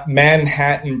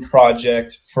Manhattan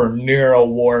Project for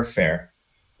neural warfare,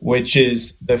 which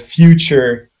is the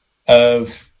future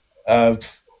of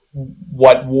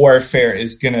what warfare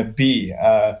is going to be.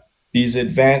 These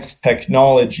advanced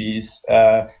technologies,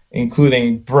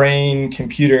 including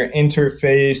brain-computer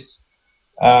interface,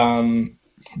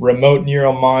 remote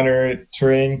neural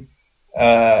monitoring,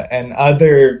 and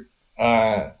other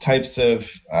types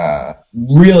of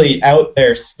really out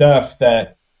there stuff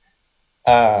that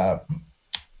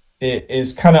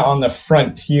is kind of on the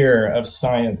frontier of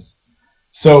science.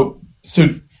 So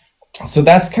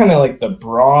that's kind of like the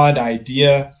broad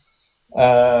idea.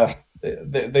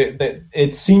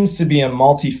 It seems to be a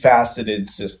multifaceted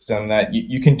system that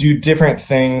you can do different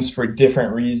things for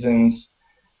different reasons,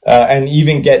 and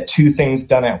even get two things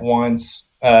done at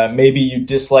once. Maybe you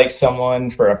dislike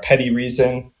someone for a petty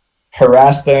reason,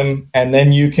 harass them, and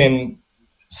then you can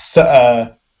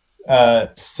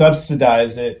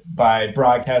subsidize it by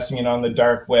broadcasting it on the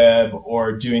dark web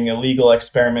or doing illegal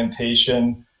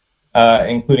experimentation,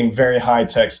 including very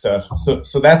high-tech stuff.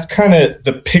 So that's kind of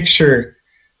the picture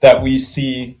that we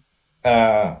see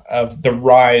of the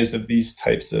rise of these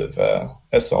types of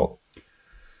assault.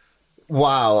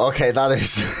 Wow. Okay, that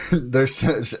is. There's.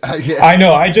 Yeah. I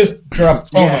know. I just dropped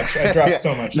so much. I dropped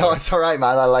so much. No, it's all right,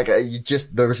 man. I like it. You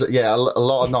just there was a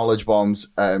lot of knowledge bombs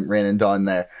raining down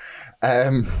there.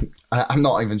 I'm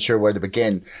not even sure where to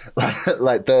begin.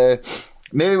 Like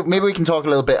maybe we can talk a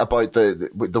little bit about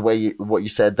the way what you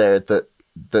said there, that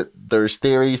there's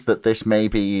theories that this may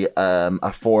be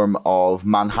a form of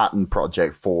Manhattan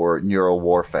Project for neural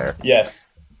warfare.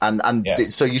 Yes. And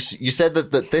yes. So you said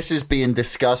that this is being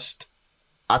discussed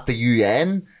at the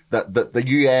UN, that the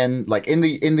UN, like in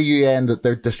the UN, that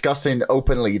they're discussing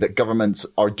openly that governments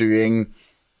are doing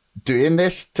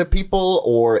this to people,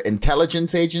 or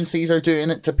intelligence agencies are doing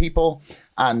it to people,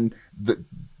 and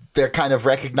they're kind of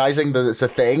recognizing that it's a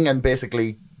thing and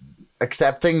basically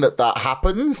accepting that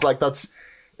happens. Like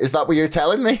is that what you're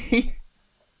telling me?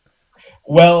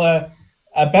 Well,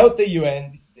 about the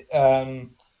UN,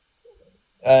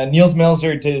 Niels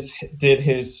Melzer did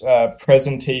his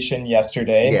presentation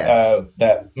yesterday. Yes.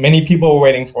 That many people were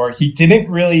waiting for. He didn't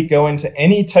really go into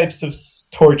any types of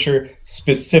torture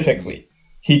specifically.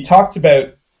 He talked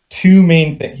about two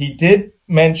main things. He did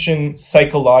mention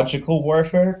psychological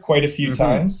warfare quite a few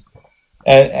times.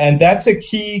 And that's a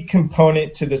key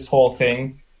component to this whole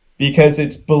thing, because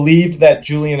it's believed that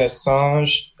Julian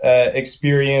Assange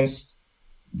experienced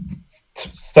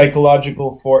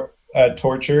psychological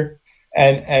torture.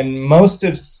 And most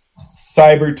of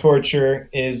cyber torture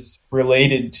is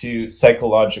related to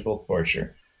psychological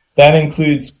torture. That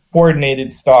includes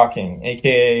coordinated stalking,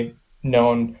 aka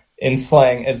known in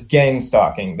slang as gang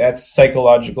stalking. That's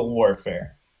psychological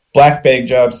warfare. Black bag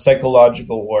jobs,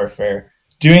 psychological warfare.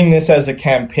 Doing this as a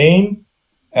campaign,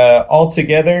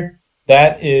 altogether,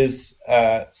 that is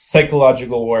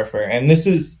psychological warfare. And this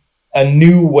is a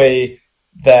new way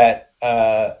that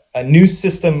a new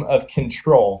system of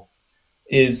control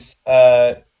is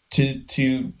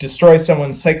to destroy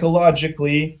someone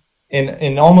psychologically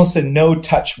in almost a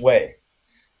no-touch way,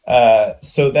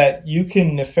 so that you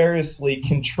can nefariously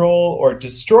control or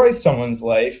destroy someone's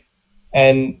life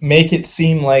and make it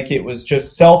seem like it was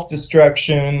just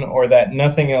self-destruction or that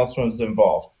nothing else was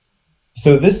involved.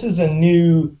 So this is a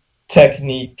new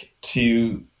technique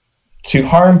to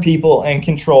harm people and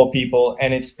control people,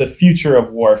 and it's the future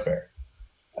of warfare.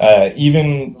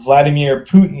 Even Vladimir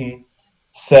Putin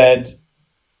said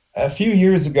a few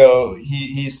years ago,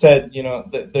 he said,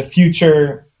 the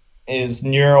future is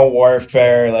neural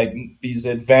warfare, like these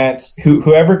advanced,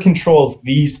 whoever controls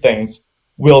these things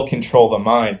will control the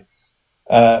mind.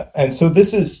 And so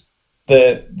this is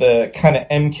the kind of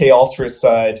MK Ultra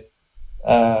side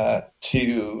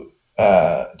to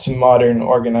modern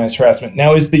organized harassment.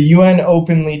 Now, is the UN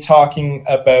openly talking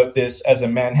about this as a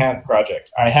Manhattan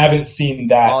Project? I haven't seen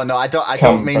that. Oh no, I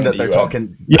don't mean that they're UN.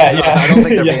 talking. Yeah, no, yeah. I don't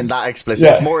think they're being that explicit.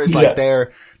 It's more, it's like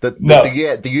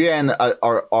the UN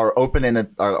are opening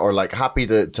it, or like happy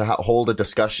to hold a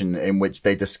discussion in which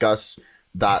they discuss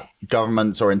that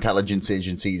governments or intelligence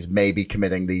agencies may be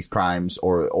committing these crimes,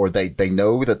 or they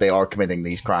know that they are committing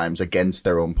these crimes against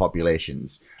their own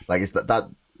populations. Like,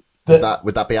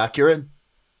 would that be accurate?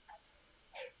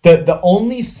 The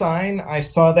only sign I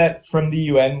saw that from the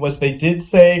UN was they did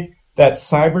say that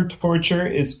cyber torture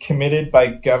is committed by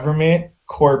government,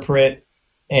 corporate,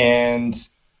 and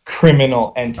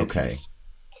criminal entities. Okay.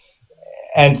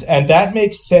 And that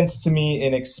makes sense to me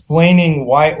in explaining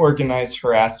why organized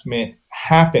harassment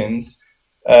happens,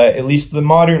 at least the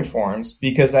modern forms,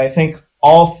 because I think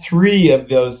all three of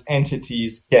those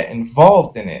entities get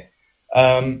involved in it.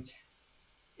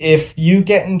 If you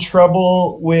get in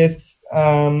trouble with,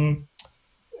 there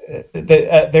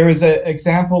was an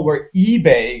example where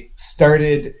eBay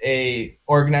started a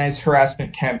organized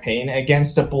harassment campaign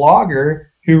against a blogger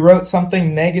who wrote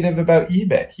something negative about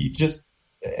eBay.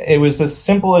 It was as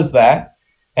simple as that.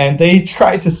 And they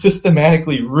tried to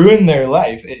systematically ruin their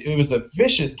life. It was a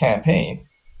vicious campaign.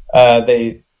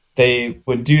 They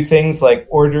would do things like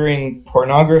ordering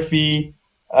pornography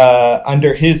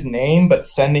under his name, but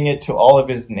sending it to all of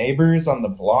his neighbors on the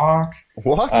block.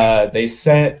 What? They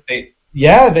sent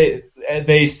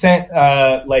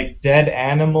like dead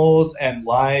animals and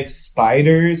live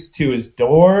spiders to his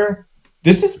door.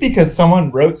 This is because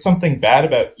someone wrote something bad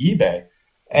about eBay,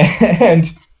 and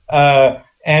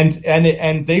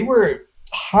they were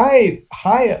high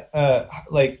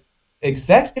like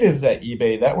executives at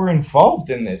eBay that were involved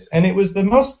in this, and it was the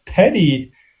most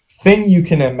petty thing you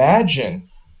can imagine.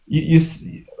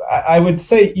 I would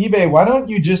say, eBay, why don't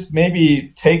you just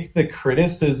maybe take the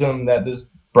criticism that this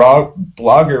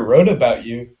blogger wrote about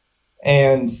you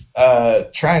and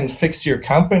try and fix your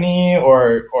company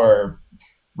or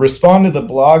respond to the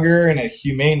blogger in a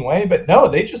humane way? But no,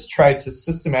 they just tried to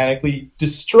systematically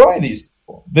destroy these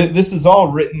people. This is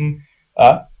all written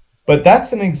up, but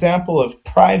that's an example of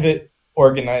private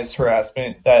organized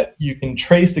harassment that you can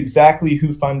trace exactly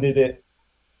who funded it,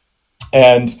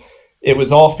 and it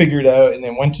was all figured out, and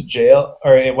it went to jail,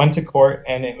 or it went to court,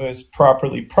 and it was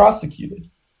properly prosecuted.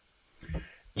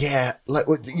 Yeah, like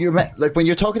when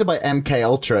you're talking about MK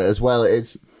Ultra as well,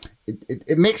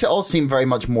 it makes it all seem very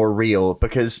much more real,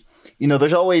 because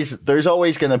there's always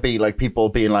going to be like people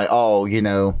being like, oh,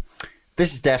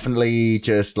 this is definitely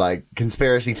just like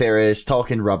conspiracy theorists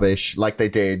talking rubbish like they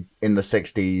did in the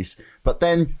 60s. But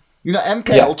then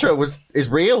MK Ultra is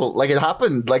real. Like, it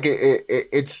happened. Like,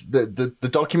 it's the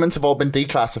documents have all been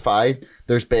declassified.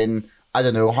 There's been, I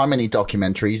don't know how many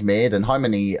documentaries made and how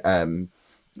many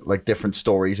like different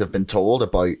stories have been told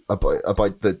about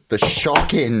the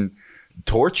shocking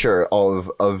torture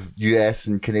of US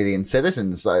and Canadian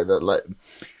citizens.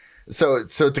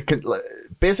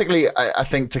 Basically, I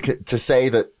think to say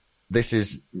that this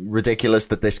is ridiculous,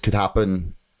 that this could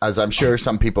happen, as I'm sure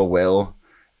some people will,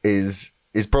 is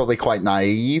probably quite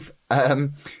naive.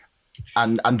 And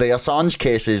the Assange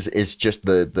case is just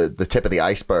the tip of the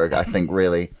iceberg, I think,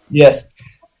 really. Yes.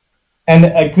 And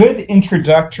a good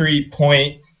introductory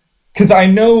point, because I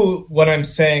know what I'm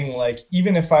saying, like,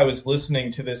 even if I was listening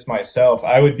to this myself,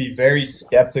 I would be very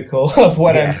skeptical of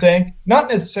what I'm saying. Not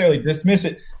necessarily dismiss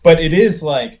it, but it is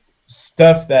like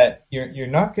stuff that you're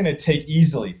not going to take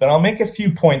easily. But I'll make a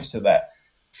few points to that.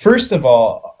 First of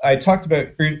all, I talked about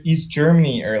East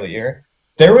Germany earlier.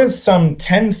 There was some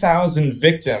 10,000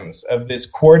 victims of this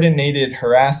coordinated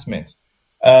harassment.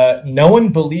 No one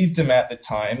believed them at the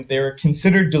time. They were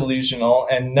considered delusional,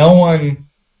 and no one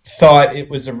thought it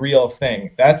was a real thing.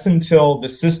 That's until the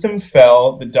system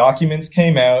fell, the documents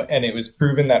came out, and it was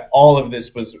proven that all of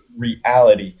this was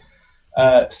reality.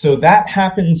 So that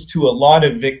happens to a lot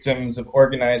of victims of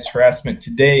organized harassment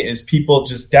today, is people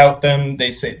just doubt them.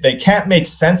 They say they can't make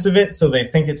sense of it, so they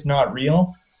think it's not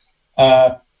real.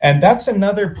 And that's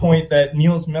another point that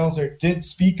Niels Melzer did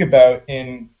speak about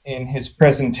in his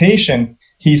presentation.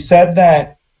 He said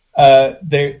that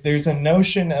there's a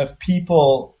notion of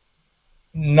people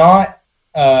not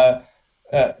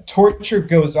torture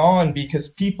goes on because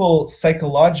people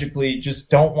psychologically just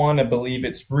don't want to believe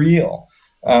it's real.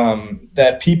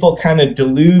 That people kind of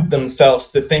delude themselves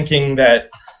to thinking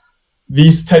that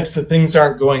these types of things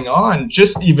aren't going on,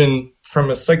 just even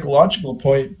from a psychological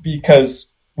point,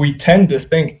 because we tend to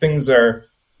think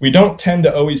we don't tend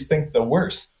to always think the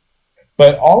worst.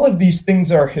 But all of these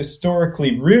things are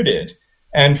historically rooted.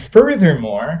 And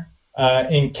furthermore,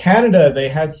 in Canada, they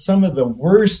had some of the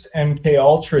worst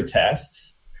MKUltra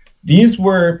tests. These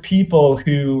were people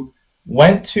who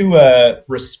went to a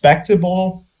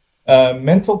respectable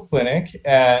mental clinic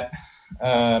at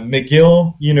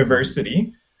McGill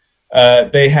University.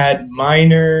 They had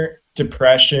minor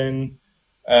depression,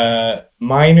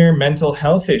 minor mental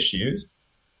health issues.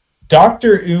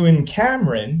 Dr. Ewan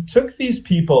Cameron took these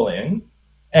people in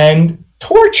and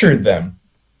tortured them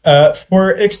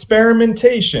for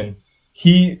experimentation.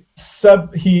 He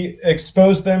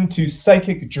exposed them to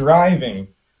psychic driving,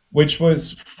 which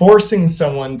was forcing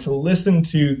someone to listen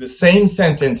to the same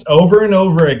sentence over and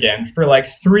over again for like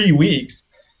 3 weeks.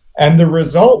 And the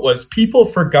result was people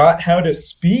forgot how to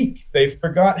speak. They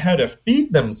forgot how to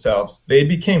feed themselves. They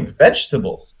became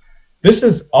vegetables. This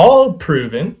is all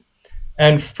proven.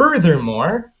 And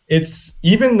furthermore, it's,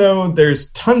 even though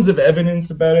there's tons of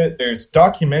evidence about it, there's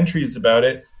documentaries about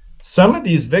it, some of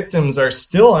these victims are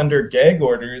still under gag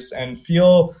orders and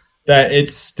feel that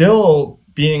it's still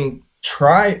being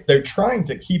tried. They're trying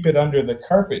to keep it under the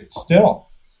carpet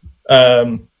still.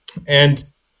 And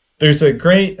there's a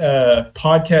great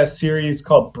podcast series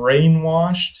called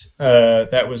Brainwashed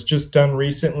that was just done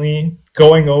recently,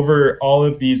 going over all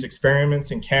of these experiments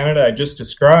in Canada I just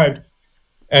described.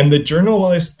 And the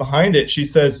journalist behind it, she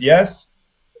says, yes,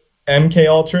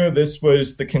 MKUltra, this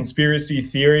was the conspiracy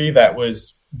theory that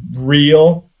was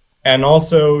real. And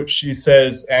also, she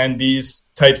says, and these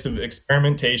types of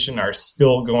experimentation are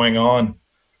still going on.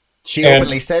 She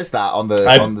openly says that on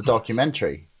the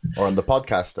documentary or on the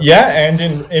podcast. Yeah,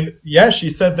 and she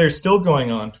said they're still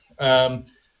going on.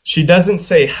 She doesn't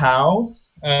say how,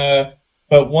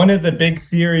 but one of the big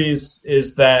theories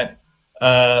is that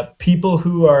people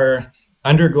who are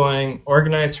undergoing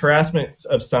organized harassment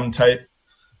of some type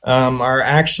are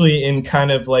actually in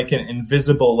kind of like an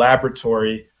invisible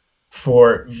laboratory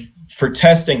for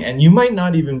testing, and you might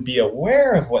not even be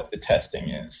aware of what the testing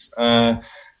is.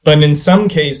 But in some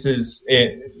cases,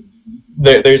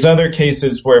 there's other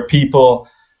cases where people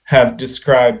have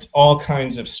described all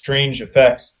kinds of strange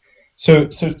effects. So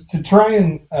to try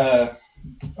and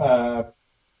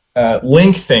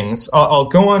link things, I'll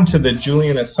go on to the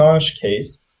Julian Assange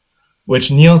case,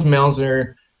 which Niels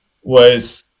Melzer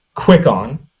was quick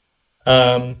on.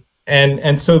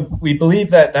 And so we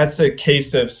believe that that's a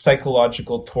case of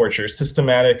psychological torture,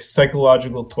 systematic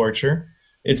psychological torture.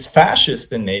 It's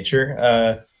fascist in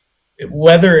nature.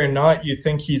 Whether or not you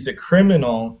think he's a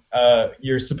criminal,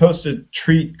 you're supposed to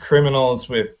treat criminals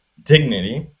with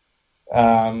dignity.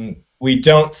 We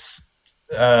don't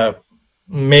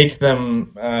make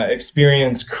them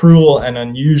experience cruel and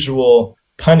unusual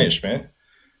punishment.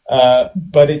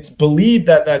 But it's believed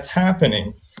that that's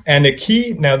happening. And a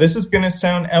key, now this is going to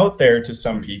sound out there to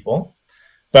some people,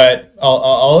 but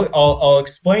I'll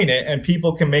explain it, and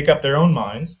people can make up their own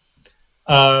minds.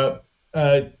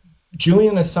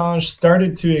 Julian Assange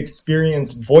started to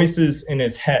experience voices in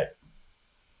his head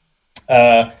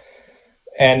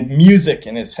and music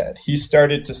in his head. He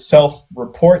started to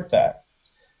self-report that.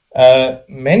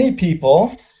 Many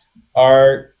people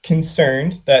are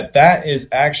concerned that that is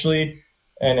actually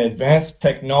an advanced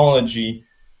technology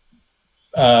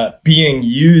being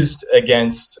used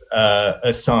against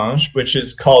Assange, which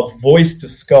is called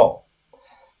voice-to-skull.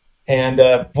 And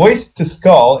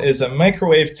voice-to-skull is a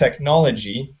microwave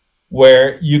technology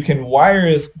where you can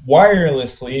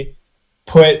wirelessly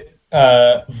put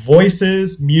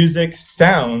voices, music,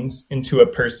 sounds into a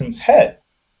person's head.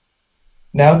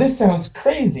 Now, this sounds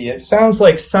crazy. It sounds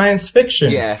like science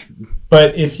fiction. Yeah.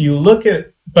 But if you look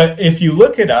it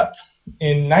up,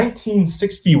 in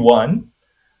 1961,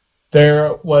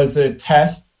 there was a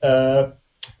test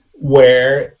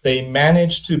where they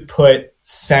managed to put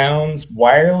sounds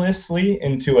wirelessly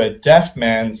into a deaf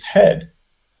man's head,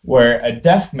 where a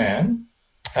deaf man,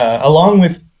 along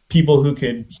with people who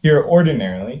could hear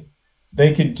ordinarily,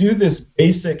 they could do this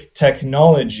basic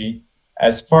technology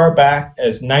as far back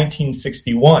as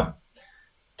 1961.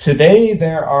 Today,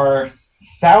 there are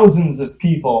thousands of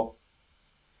people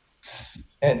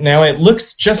And now it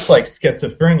looks just like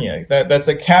schizophrenia. That's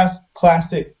a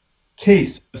classic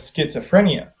case of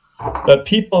schizophrenia. But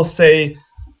people say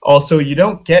also you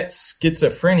don't get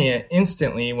schizophrenia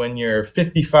instantly when you're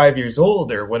 55 years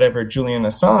old or whatever Julian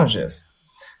Assange is.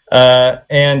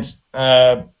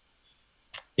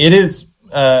 It is,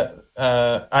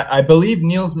 I believe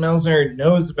Niels Melzer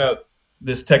knows about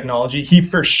this technology. He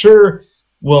for sure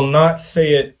will not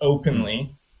say it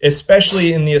openly,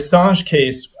 especially in the Assange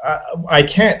case. I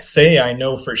can't say I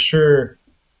know for sure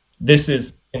this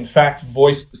is in fact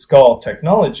voice to skull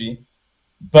technology,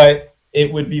 but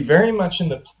it would be very much in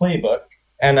the playbook.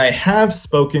 And I have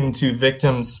spoken to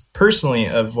victims personally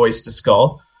of voice to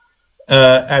skull.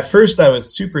 At first, I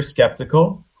was super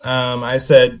skeptical. I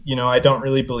said, I don't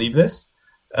really believe this.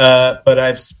 But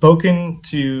I've spoken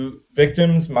to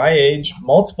victims my age,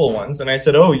 multiple ones, and I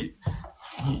said,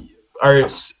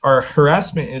 our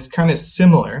harassment is kind of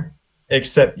similar,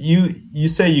 except you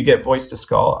say you get voice to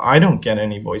skull. I don't get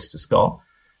any voice to skull.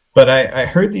 But I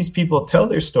heard these people tell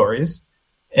their stories,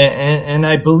 and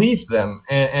I believe them.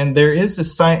 And there is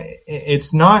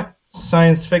it's not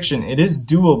science fiction. It is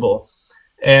doable.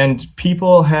 And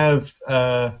people have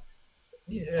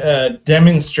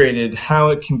demonstrated how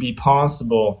it can be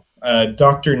possible.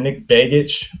 Dr. Nick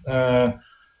Begich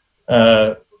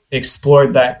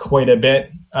explored that quite a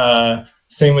bit.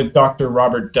 Same with Dr.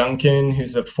 Robert Duncan,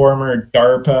 who's a former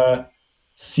DARPA,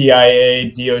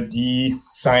 CIA, DOD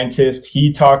scientist.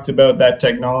 He talked about that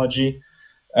technology.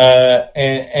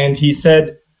 And he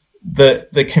said the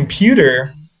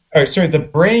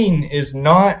brain is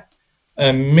not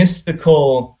a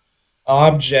mystical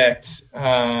object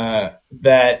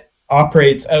that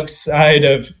operates outside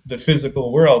of the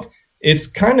physical world. It's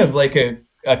kind of like a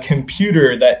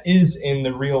computer that is in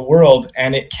the real world,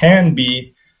 and it can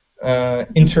be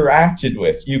interacted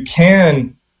with. You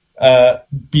can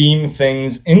beam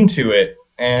things into it.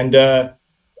 And there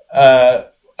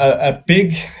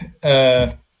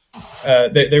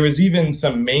was even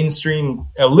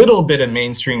a little bit of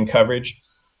mainstream coverage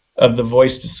of the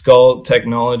voice to skull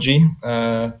technology,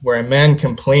 where a man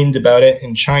complained about it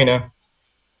in China,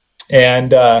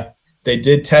 and they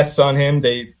did tests on him.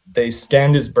 They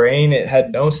scanned his brain. It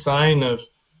had no sign of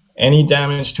any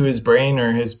damage to his brain,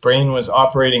 or his brain was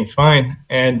operating fine.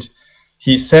 And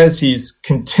he says he's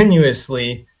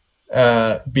continuously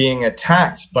being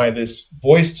attacked by this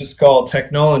voice to skull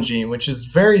technology, which is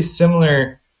very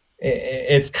similar.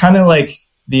 It's kind of like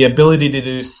the ability to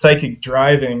do psychic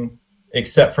driving,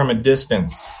 except from a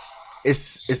distance.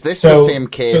 Is this the same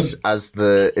case as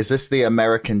is this the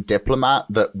American diplomat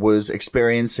that was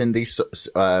experiencing these,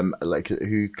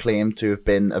 who claimed to have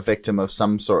been a victim of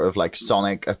some sort of like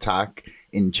sonic attack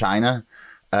in China?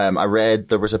 I read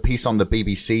there was a piece on the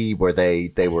BBC where they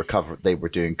were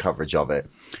doing coverage of it,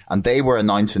 and they were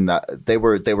announcing that they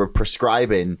were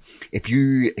prescribing, if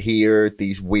you hear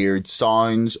these weird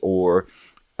sounds or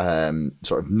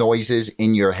sort of noises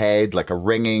in your head, like a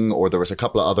ringing, or there was a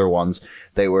couple of other ones,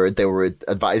 they were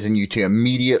advising you to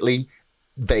immediately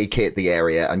vacate the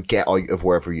area and get out of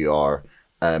wherever you are.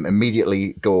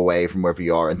 Immediately go away from wherever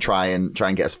you are and try and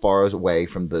get as far away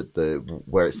from the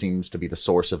where it seems to be the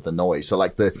source of the noise. So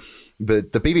like the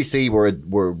BBC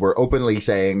were openly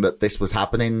saying that this was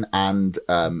happening and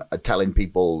telling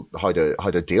people how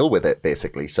to deal with it,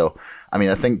 basically. So I mean,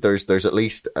 I think there's at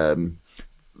least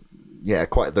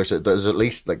there's at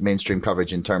least like mainstream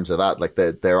coverage in terms of that. Like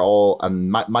they're all,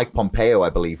 and Mike Pompeo,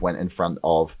 I believe, went in front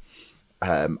of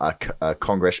a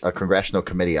congressional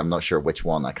committee. I'm not sure which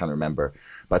one, I can't remember,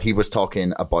 but he was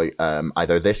talking about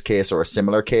either this case or a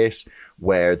similar case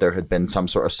where there had been some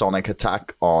sort of sonic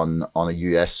attack on a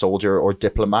US soldier or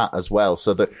diplomat as well.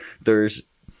 So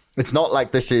it's not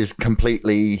like this is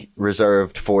completely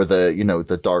reserved for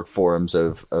the dark forums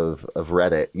of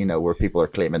Reddit, where people are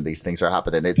claiming these things are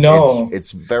happening.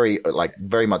 It's very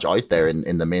much out there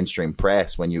in the mainstream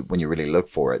press when you really look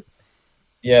for it.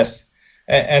 Yes.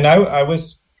 And I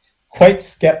was quite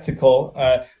skeptical.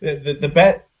 The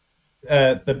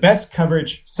best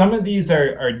coverage, some of these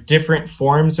are different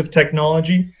forms of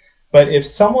technology, but if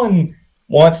someone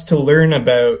wants to learn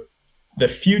about the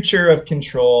future of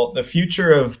control, the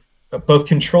future of both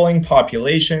controlling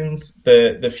populations,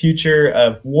 the future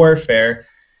of warfare,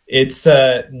 it's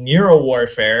neural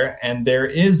warfare, and there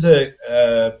is a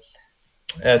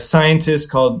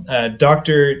scientist called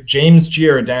Dr. James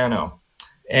Giordano.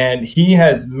 And he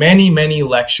has many, many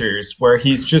lectures where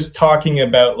he's just talking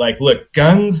about, like, look,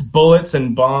 guns, bullets,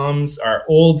 and bombs are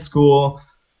old school.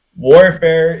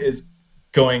 Warfare is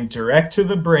going direct to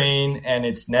the brain, and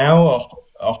it's now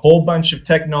a whole bunch of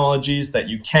technologies that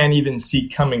you can't even see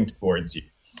coming towards you.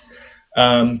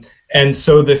 And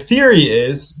so the theory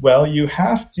is, well, you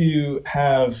have to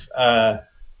have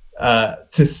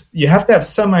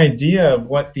some idea of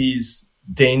what these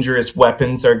dangerous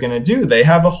weapons are going to do. They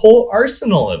have a whole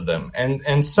arsenal of them,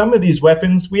 and some of these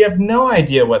weapons we have no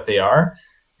idea what they are,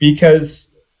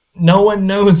 because no one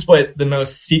knows what the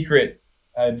most secret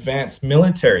advanced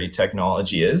military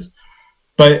technology is.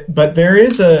 But there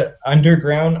is a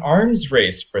underground arms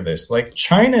race for this. Like,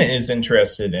 China is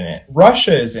interested in it.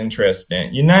 Russia is interested in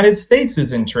it. United States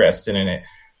is interested in it.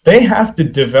 They have to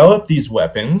develop these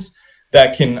weapons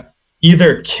that can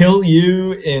either kill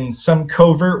you in some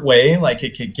covert way, like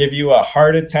it could give you a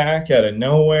heart attack out of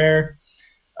nowhere.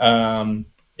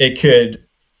 It could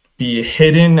be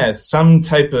hidden as some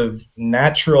type of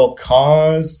natural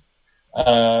cause,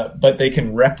 but they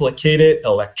can replicate it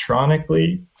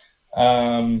electronically.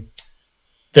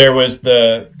 There was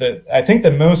I think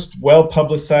the most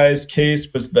well-publicized case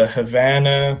was the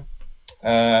Havana.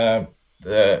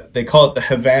 They call it the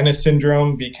Havana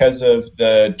syndrome because of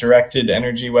the directed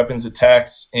energy weapons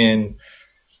attacks in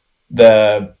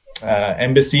the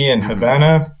embassy in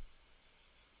Havana.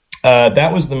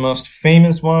 That was the most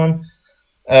famous one.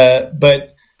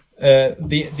 But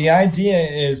the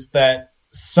idea is that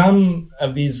some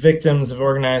of these victims of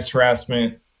organized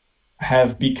harassment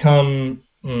have become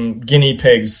guinea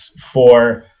pigs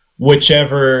for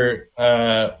whichever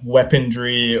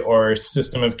weaponry or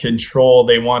system of control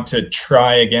they want to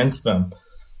try against them.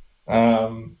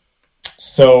 And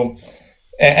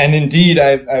indeed,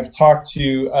 I've talked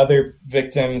to other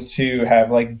victims who have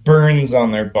like burns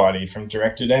on their body from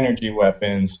directed energy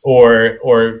weapons,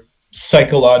 or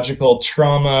psychological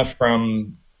trauma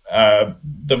from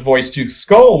the voice to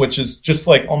skull, which is just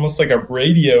like almost like a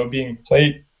radio being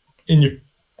played in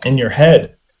your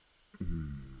head.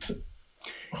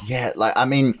 Yeah, like, I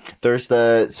mean,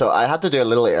 so I had to do a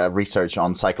little research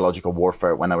on psychological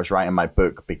warfare when I was writing my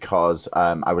book, because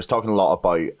I was talking a lot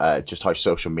about just how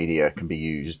social media can be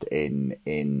used in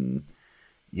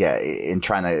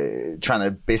trying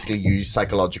to basically use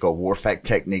psychological warfare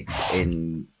techniques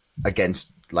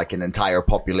against like an entire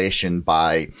population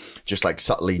by just like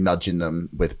subtly nudging them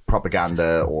with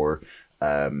propaganda or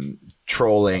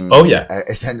trolling. Oh yeah,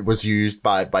 was used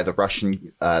by the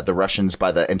Russians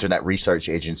by the Internet Research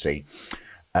Agency,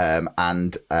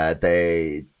 and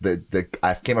I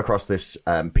came across this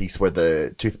piece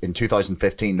where in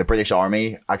 2015 the British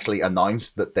Army actually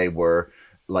announced that they were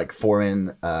like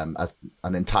forming an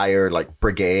entire like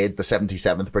brigade, the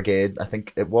 77th Brigade, I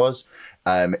think it was,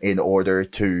 in order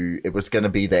to, it was going to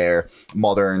be their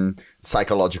modern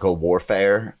psychological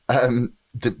warfare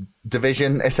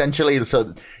division, essentially.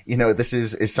 So, you know, this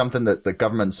is something that the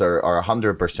governments are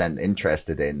 100%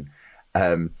 interested in.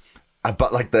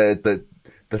 But like the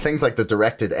things like the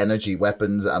directed energy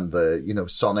weapons and the, you know,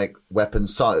 sonic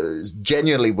weapons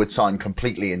genuinely would sound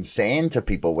completely insane to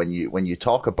people when you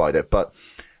talk about it. But,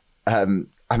 I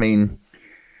mean,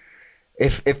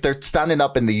 if they're standing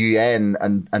up in the UN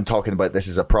and talking about this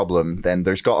as a problem, then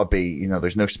there's got to be, you know,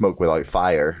 there's no smoke without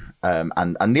fire.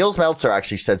 And Nils Meltzer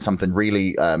actually said something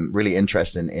really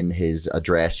interesting in his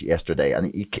address yesterday.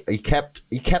 And he kept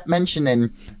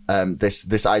mentioning,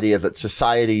 this idea that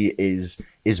society is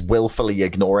willfully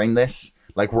ignoring this.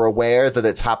 Like, we're aware that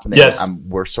it's happening, yes,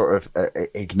 and we're sort of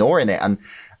ignoring it. And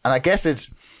I guess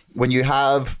it's when you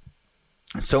have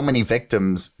so many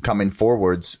victims coming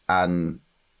forwards and,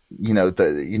 you know,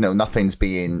 nothing's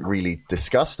being really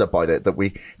discussed about it,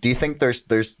 do you think there's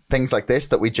things like this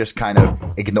that we just kind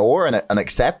of ignore and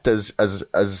accept as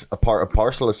a part of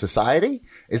parcel of society?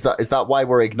 Is that why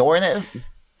we're ignoring it?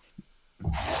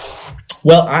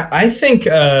 Well, I think,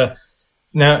 now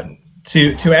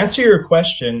to answer your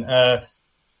question,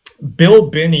 Bill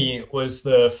Binney was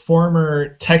the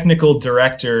former technical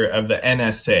director of the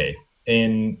NSA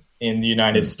in the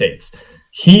United States.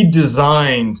 He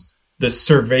designed the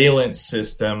surveillance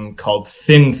system called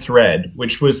Thin Thread,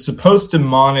 which was supposed to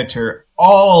monitor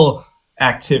all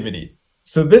activity.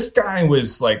 So this guy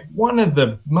was like one of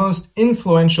the most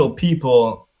influential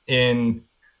people in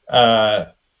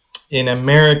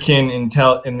American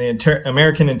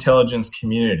American intelligence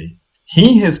community.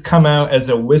 He has come out as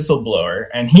a whistleblower,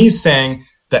 and he's saying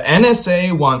the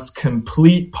NSA wants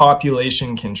complete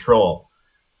population control.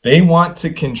 They want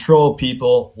to control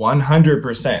people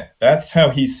 100%. That's how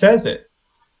he says it.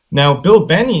 Now, Bill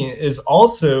Binney is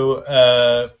also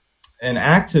an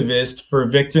activist for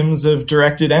victims of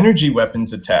directed energy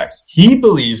weapons attacks. He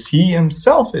believes he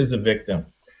himself is a victim,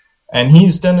 and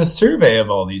he's done a survey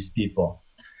of all these people.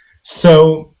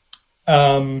 So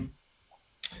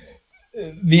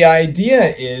the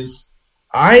idea is,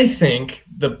 I think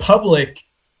the public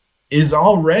is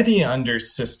already under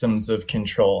systems of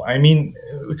control. I mean,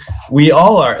 we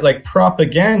all are. Like,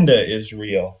 propaganda is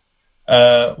real.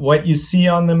 What you see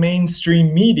on the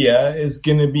mainstream media is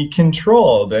going to be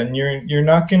controlled, and you're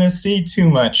not going to see too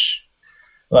much.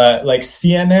 Like,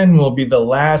 CNN will be the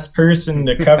last person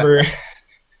to cover,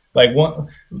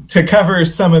 to cover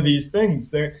some of these things.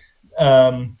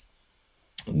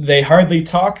 They hardly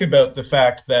talk about the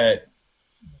fact that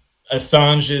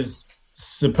Assange is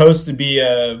supposed to be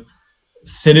a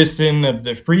citizen of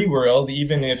the free world,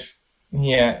 even if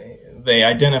they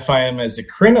identify him as a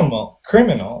criminal.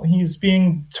 He's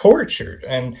being tortured,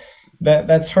 and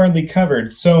that's hardly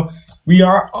covered. So we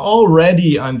are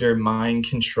already under mind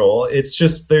control. It's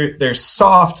just there's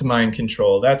soft mind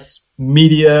control. That's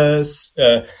media.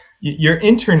 Your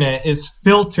internet is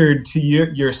filtered to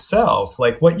yourself.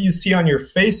 Like, what you see on your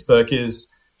Facebook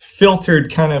is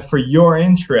filtered kind of for your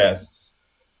interests.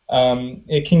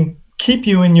 It can keep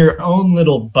you in your own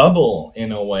little bubble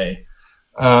in a way.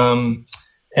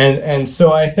 And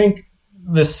so I think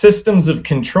the systems of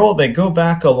control, they go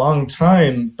back a long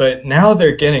time, but now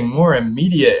they're getting more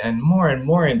immediate and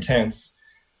more intense.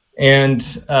 And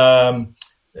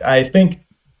I think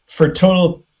for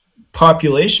total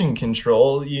population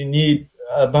control, you need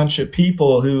a bunch of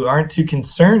people who aren't too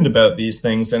concerned about these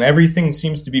things, and everything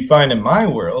seems to be fine in my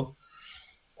world.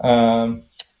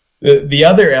 The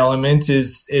other element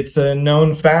is it's a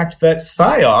known fact that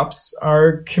psyops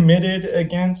are committed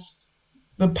against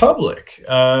the public.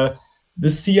 The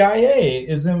CIA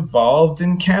is involved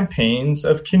in campaigns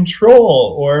of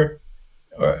control, or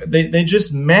they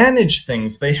just manage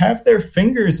things. They have their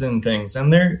fingers in things,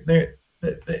 and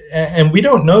and we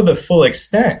don't know the full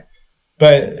extent,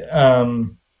 but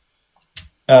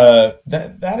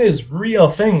that is real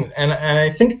thing. And I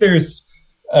think there's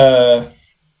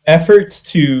efforts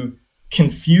to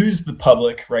confuse the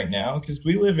public right now, because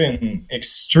we live in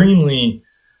extremely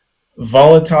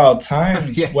volatile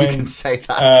times. Yeah, when you can say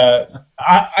that.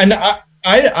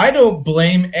 I don't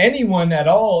blame anyone at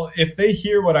all if they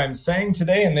hear what I'm saying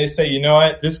today and they say, you know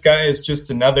what, this guy is just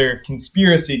another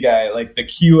conspiracy guy, like the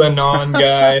QAnon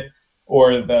guy,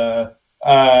 or the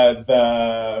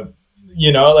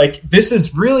like, this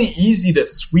is really easy to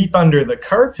sweep under the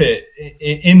carpet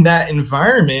in that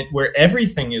environment where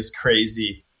everything is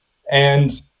crazy.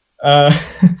 And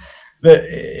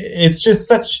it's just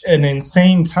such an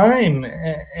insane time.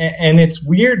 And it's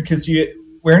weird because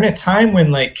we're in a time when,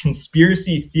 like,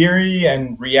 conspiracy theory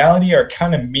and reality are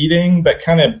kind of meeting, but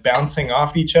kind of bouncing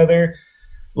off each other.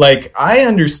 Like, I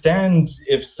understand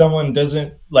if someone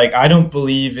doesn't, like, I don't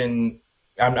believe in,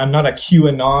 I'm not a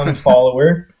QAnon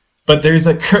follower, but there's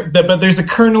a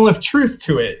kernel of truth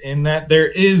to it, in that there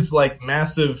is, like,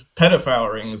 massive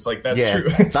pedophile rings. Like, that's true.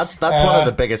 That's one of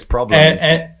the biggest problems,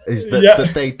 is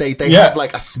that they have,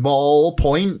 like, a small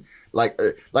point, like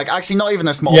actually not even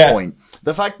a small point.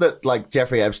 The fact that, like,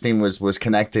 Jeffrey Epstein was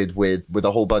connected with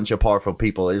a whole bunch of powerful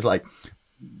people is, like,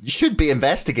 should be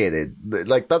investigated.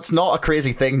 Like, that's not a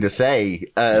crazy thing to say.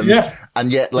 And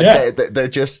yet, like, they're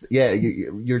just,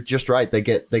 you're just right. They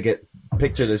get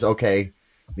pictured as, okay,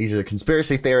 these are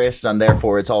conspiracy theorists, and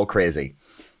therefore it's all crazy.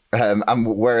 And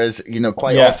whereas,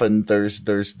 quite often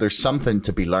there's something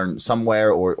to be learned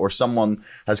somewhere, or someone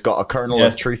has got a kernel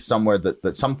of truth somewhere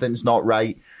that something's not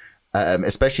right.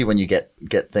 Especially when you get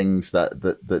things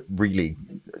that really,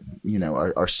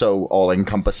 are so all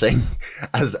encompassing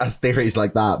as theories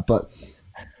like that. But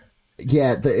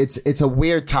yeah, it's a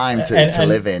weird time to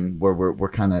live in, where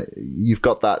we're kind of, you've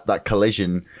got that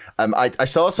collision. I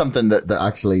saw something that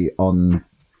actually on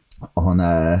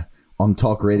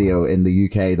talk radio in the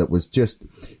UK that was just,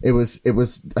 it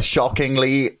was a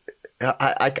shockingly,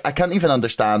 I can't even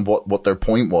understand what their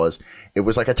point was. It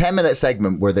was like a 10-minute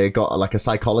segment where they got like a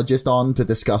psychologist on to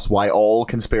discuss why all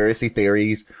conspiracy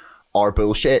theories are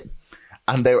bullshit.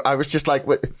 And I was just like,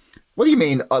 what do you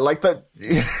mean? Like that?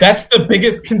 That's the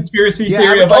biggest conspiracy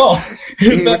theory of all.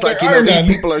 He was like, these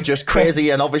people are just crazy,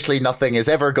 and obviously nothing is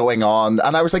ever going on.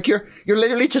 And I was like, you're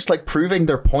literally just, like, proving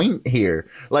their point here.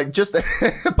 Like, just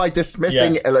by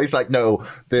dismissing, it's like, no,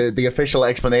 the official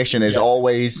explanation is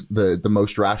always the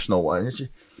most rational one.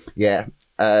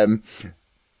 And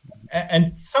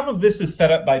some of this is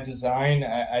set up by design,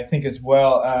 I think, as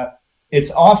well.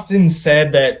 It's often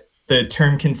said that the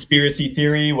term conspiracy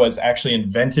theory was actually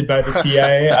invented by the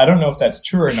CIA. I don't know if that's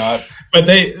true or not, but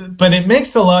it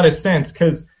makes a lot of sense,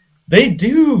 because they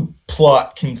do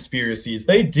plot conspiracies.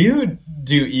 They do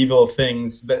evil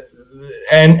things,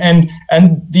 and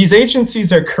these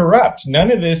agencies are corrupt.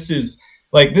 None of this is,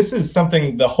 like, this is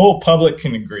something the whole public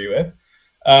can agree with.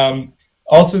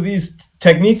 Also, these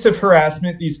techniques of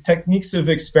harassment, these techniques of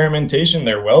experimentation,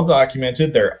 they're well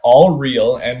documented, they're all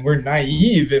real, and we're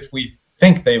naive if we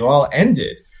think they've all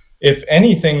ended. If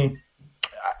anything,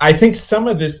 I think some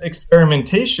of this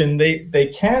experimentation,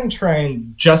 they can try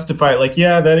and justify, like,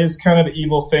 yeah, that is kind of an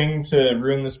evil thing to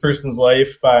ruin this person's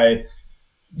life by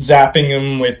zapping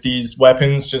them with these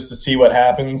weapons just to see what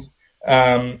happens.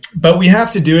 But we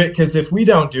have to do it because if we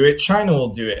don't do it, China will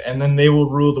do it. And then they will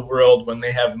rule the world when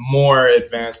they have more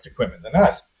advanced equipment than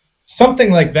us.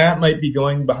 Something like that might be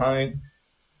going behind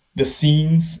the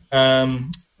scenes.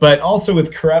 But also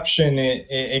with corruption,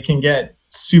 it can get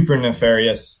super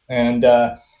nefarious. And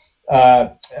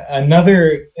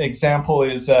another example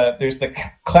is there's the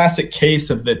classic case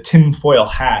of the tinfoil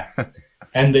hat.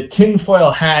 And the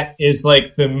tinfoil hat is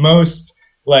like the most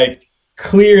like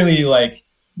clearly like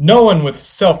no one with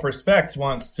self-respect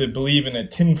wants to believe in a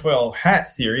tinfoil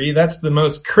hat theory. That's the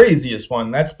most craziest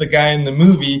one. That's the guy in the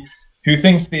movie who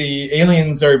thinks the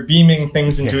aliens are beaming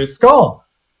things into his skull.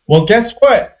 Well, guess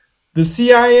what? The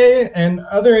CIA and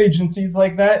other agencies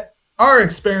like that are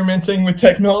experimenting with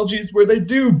technologies where they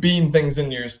do beam things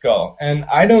into your skull. And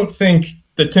I don't think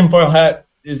the tinfoil hat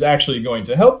is actually going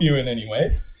to help you in any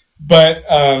way. But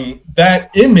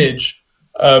that image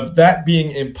of that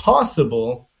being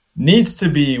impossible needs to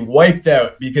be wiped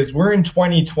out because we're in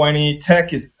 2020.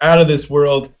 Tech is out of this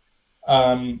world.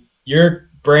 Your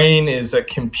brain is a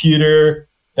computer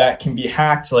that can be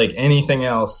hacked like anything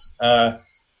else.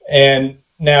 And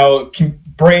now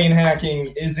brain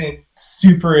hacking isn't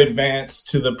super advanced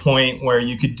to the point where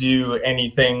you could do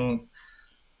anything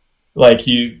like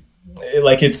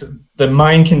it's the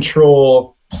mind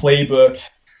control playbook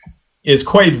is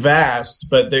quite vast,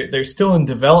 but they're still in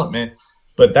development.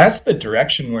 But that's the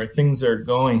direction where things are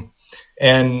going.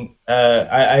 And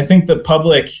I think the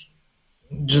public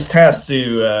just has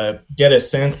to get a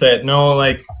sense that, no,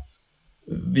 like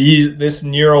this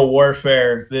neural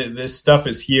warfare, this stuff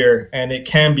is here, and it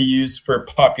can be used for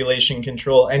population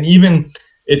control. And even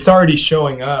it's already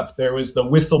showing up. There was the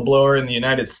whistleblower in the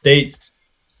United States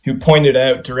who pointed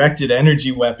out directed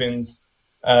energy weapons.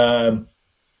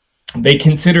 They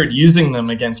considered using them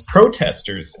against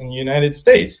protesters in the United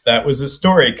States. That was a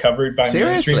story covered by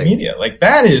mainstream media. Like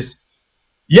that is,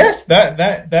 yes,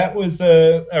 that was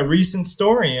a recent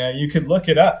story. You could look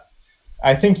it up.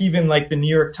 I think even like the New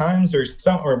York Times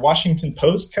or Washington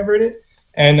Post covered it.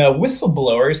 And a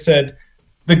whistleblower said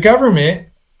the government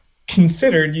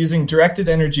considered using directed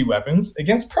energy weapons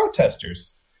against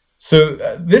protesters. So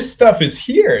this stuff is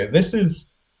here. This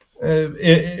is,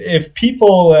 if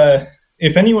people...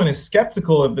 if anyone is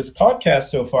skeptical of this podcast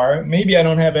so far, maybe I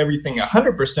don't have everything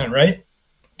 100% right,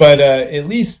 but at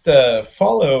least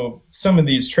follow some of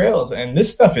these trails. And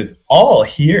this stuff is all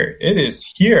here. It is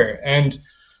here. And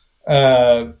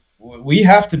we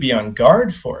have to be on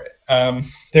guard for it.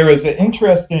 There was an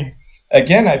interesting,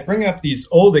 again, I bring up these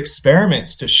old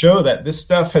experiments to show that this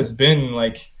stuff has been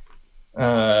like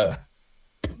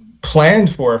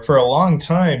planned for a long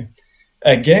time.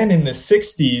 Again, in the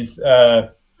 60s,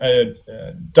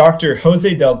 Dr.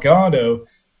 Jose Delgado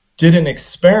did an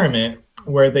experiment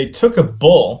where they took a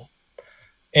bull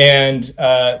and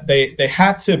they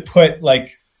had to put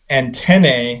like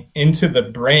antennae into the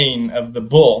brain of the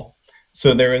bull.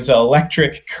 So there was an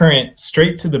electric current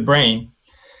straight to the brain.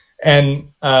 And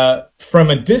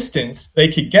from a distance, they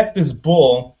could get this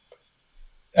bull,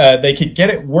 they could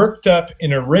get it worked up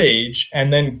in a rage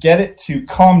and then get it to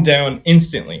calm down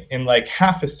instantly in like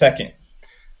half a second.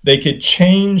 They could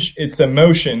change its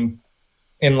emotion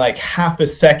in like half a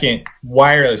second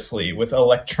wirelessly with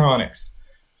electronics.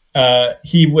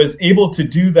 He was able to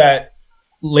do that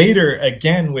later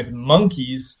again with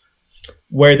monkeys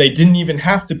where they didn't even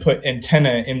have to put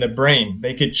antenna in the brain.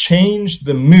 They could change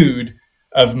the mood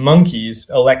of monkeys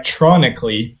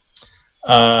electronically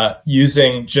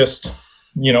using just,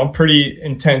 pretty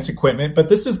intense equipment. But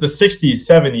this is the 60s,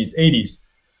 70s, 80s.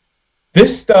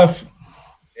 This stuff...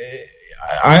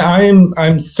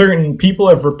 I'm certain people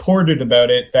have reported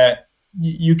about it that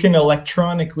you can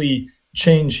electronically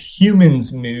change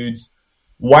humans' moods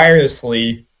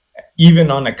wirelessly, even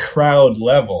on a crowd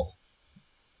level.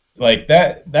 Like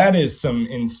that is some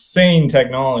insane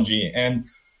technology. And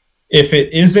if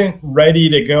it isn't ready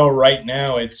to go right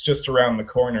now, it's just around the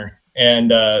corner.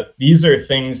 And these are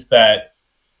things that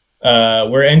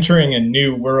we're entering a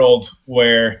new world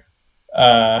where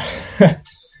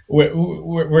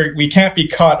we can't be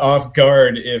caught off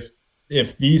guard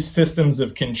if these systems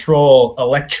of control,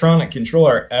 electronic control,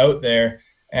 are out there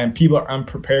and people are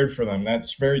unprepared for them.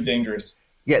 That's very dangerous.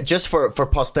 Yeah, just for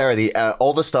posterity,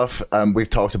 all the stuff we've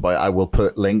talked about, I will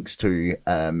put links to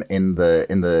in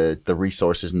the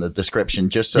resources in the description,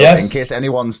 just so in case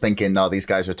anyone's thinking, no, these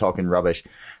guys are talking rubbish.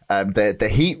 The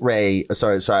heat ray.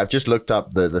 Sorry, I've just looked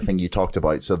up the thing you talked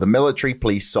about. So the military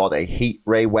police sought a heat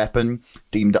ray weapon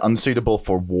deemed unsuitable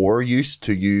for war use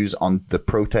to use on the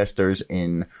protesters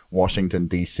in Washington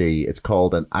D.C. It's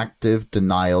called an active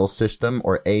denial system,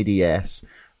 or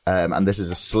ADS. And this is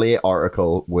a Slate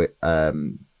article with,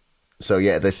 so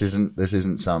yeah, this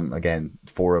isn't some, again,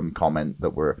 forum comment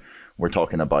that we're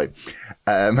talking about.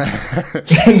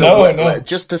 No.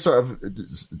 Just to sort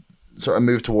of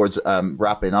move towards,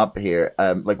 wrapping up here,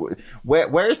 like,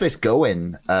 where is this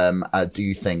going, do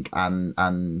you think?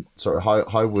 And sort of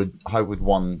how would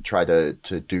one try to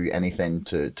do anything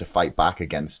to fight back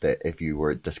against it if you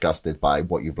were disgusted by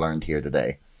what you've learned here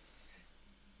today?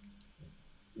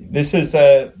 This is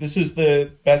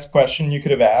the best question you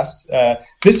could have asked.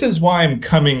 This is why I'm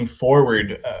coming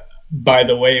forward, by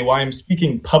the way, why I'm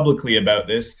speaking publicly about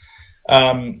this.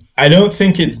 I don't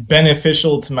think it's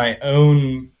beneficial to my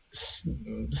own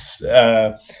status.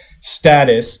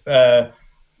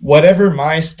 Whatever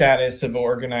my status of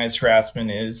organized harassment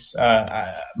is,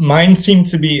 mine seemed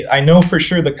to be, I know for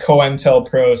sure the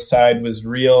COINTELPRO side was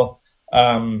real.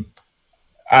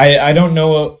 I don't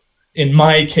know, in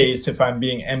my case, if I'm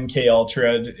being MK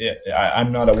Ultra,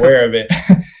 I'm not aware of it.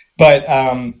 But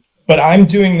I'm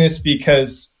doing this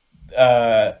because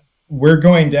we're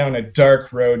going down a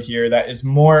dark road here that is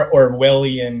more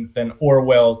Orwellian than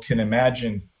Orwell can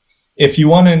imagine. If you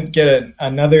want to get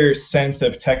another sense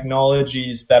of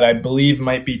technologies that I believe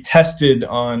might be tested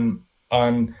on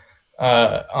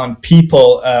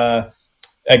people,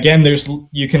 again,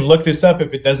 you can look this up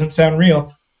if it doesn't sound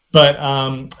real. But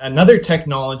another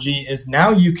technology is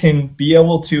now you can be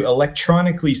able to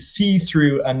electronically see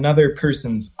through another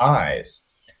person's eyes,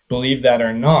 believe that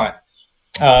or not.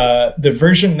 The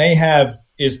version they have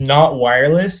is not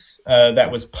wireless,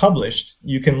 that was published.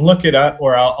 You can look it up,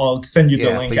 or I'll send you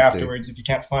the link afterwards if you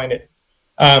can't find it.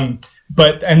 And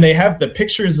they have the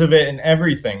pictures of it and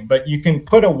everything, but you can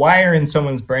put a wire in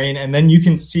someone's brain and then you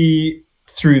can see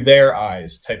through their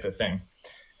eyes, type of thing.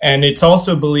 And it's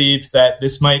also believed that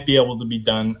this might be able to be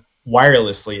done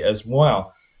wirelessly as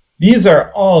well. These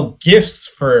are all gifts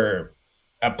for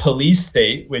a police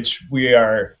state, which we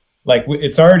are, like,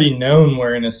 it's already known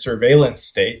we're in a surveillance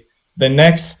state. The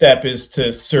next step is to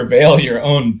surveil your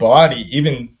own body,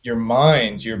 even your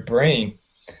mind, your brain.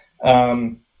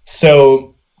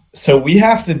 So we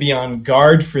have to be on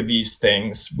guard for these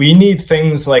things. We need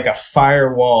things like a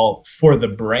firewall for the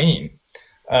brain.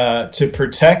 To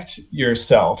protect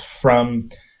yourself from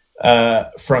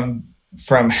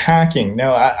hacking.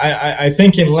 Now, I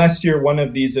think unless you're one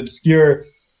of these obscure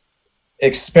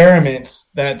experiments,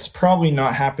 that's probably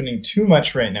not happening too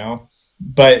much right now.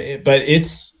 But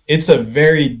it's a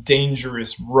very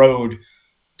dangerous road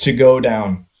to go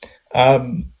down.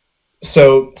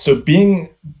 So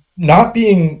not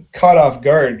being caught off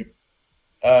guard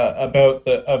about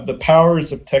the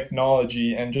powers of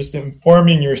technology, and just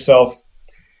informing yourself.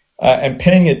 And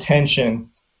paying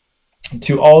attention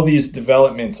to all these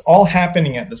developments, all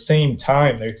happening at the same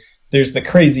time. There's the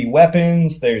crazy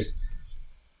weapons. There's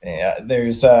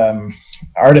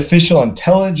artificial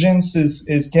intelligence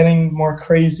is getting more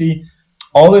crazy.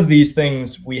 All of these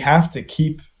things we have to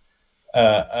keep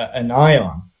an eye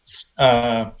on.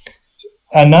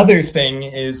 Another thing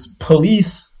is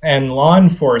police and law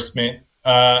enforcement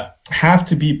have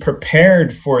to be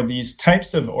prepared for these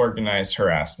types of organized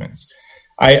harassments.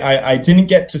 I didn't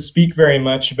get to speak very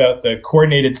much about the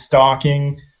coordinated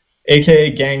stalking, aka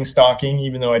gang stalking,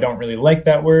 even though I don't really like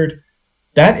that word.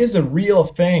 That is a real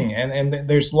thing, and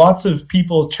there's lots of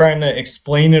people trying to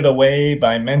explain it away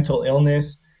by mental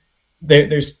illness.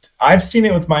 I've seen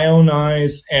it with my own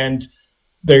eyes, and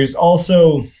there's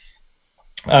also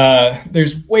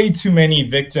there's way too many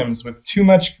victims with too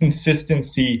much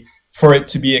consistency for it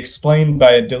to be explained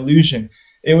by a delusion.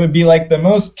 It would be like the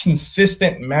most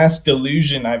consistent mass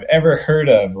delusion I've ever heard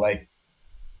of, like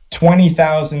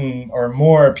 20,000 or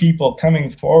more people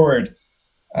coming forward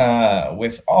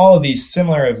with all of these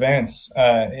similar events.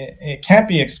 It can't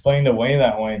be explained away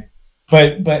that way.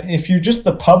 But if you're just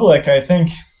the public, I think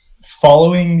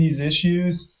following these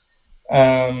issues,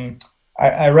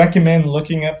 I recommend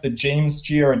looking up the James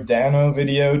Giordano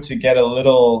video to get a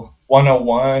little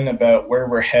 101 about where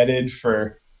we're headed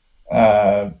for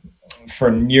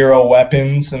neuro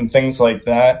weapons and things like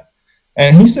that.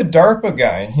 And he's a DARPA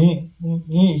guy.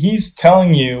 He's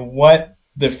telling you what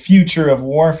the future of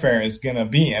warfare is going to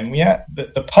be, and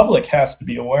the public has to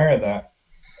be aware of that.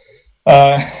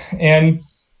 And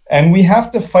And we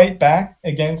have to fight back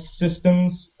against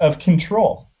systems of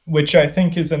control, which I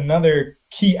think is another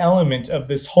key element of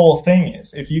this whole thing.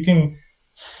 Is if you can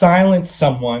silence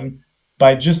someone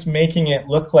by just making it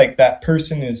look like that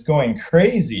person is going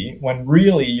crazy when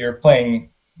really you're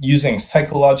using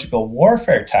psychological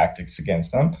warfare tactics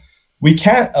against them, we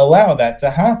can't allow that to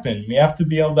happen. We have to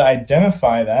be able to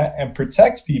identify that and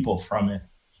protect people from it.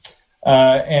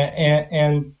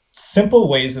 And simple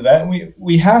ways of that,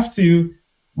 we have to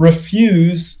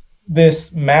refuse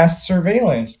this mass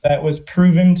surveillance that was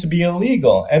proven to be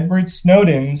illegal. Edward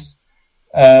Snowden's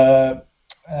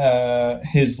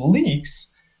his leaks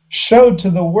showed to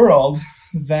the world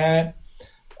that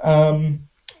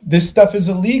this stuff is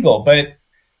illegal, but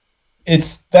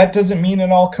that doesn't mean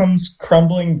it all comes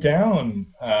crumbling down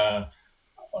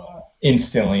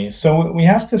instantly. So we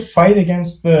have to fight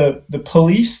against the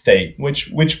police state,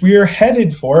 which we are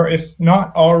headed for, if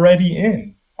not already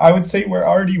in. I would say we're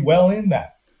already well in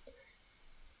that.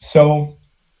 So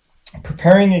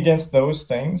preparing against those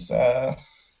things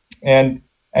and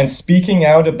speaking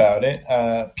out about it.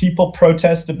 People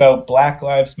protest about Black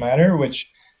Lives Matter,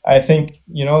 which I think,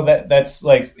 that's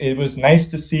like, it was nice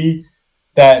to see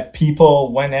that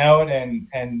people went out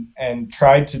and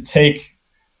tried to take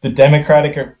the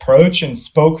democratic approach and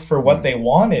spoke for what they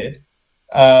wanted.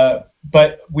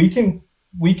 But we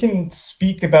can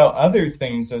speak about other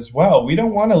things as well. We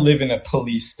don't want to live in a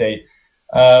police state.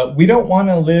 We don't want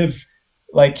to live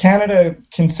like Canada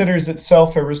considers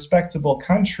itself a respectable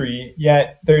country,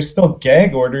 yet there's still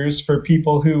gag orders for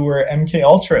people who were MK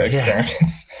Ultra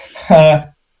experiments.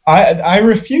 Yeah. I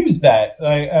refuse that.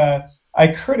 I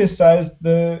criticized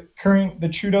the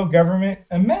Trudeau government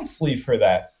immensely for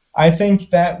that. I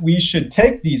think that we should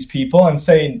take these people and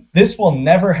say, this will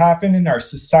never happen in our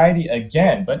society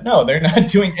again. But no, they're not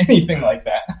doing anything like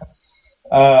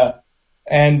that.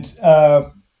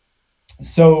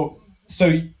 So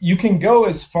you can go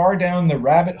as far down the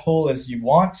rabbit hole as you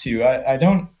want to. I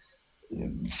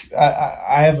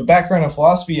have a background in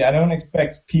philosophy. I don't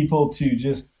expect people to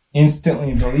just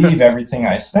instantly believe everything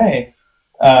I say.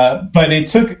 But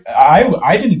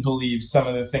I didn't believe some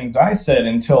of the things I said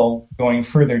until going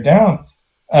further down.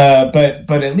 But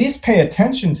at least pay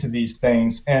attention to these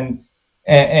things and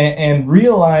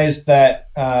realize that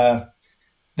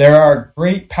there are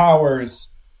great powers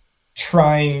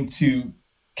trying to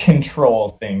control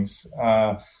things,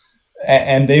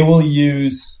 and they will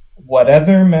use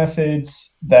whatever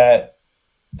methods that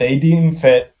they deem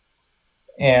fit.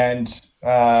 And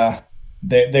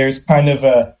there's kind of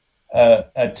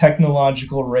a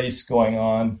technological race going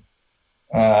on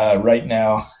right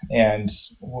now, and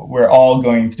we're all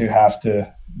going to have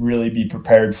to really be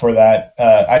prepared for that.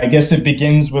 I guess it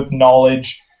begins with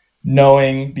knowledge,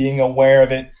 knowing, being aware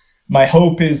of it. My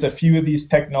hope is a few of these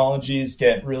technologies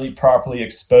get really properly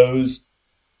exposed,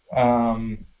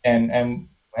 and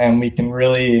we can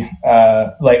really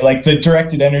like the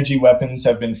directed energy weapons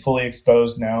have been fully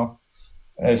exposed now,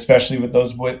 especially with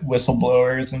those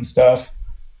whistleblowers and stuff.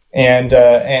 And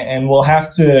we'll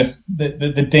have to,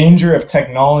 the danger of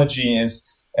technology is,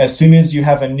 as soon as you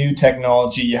have a new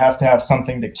technology, you have to have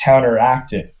something to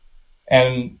counteract it.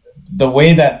 And the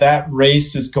way that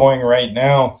race is going right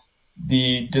now,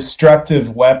 the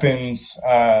destructive weapons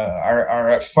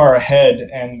are far ahead,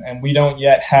 and we don't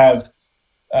yet have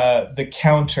the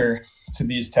counter to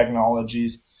these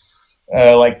technologies.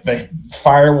 Like the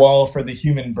firewall for the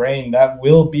human brain, that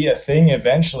will be a thing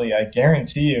eventually, I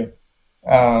guarantee you.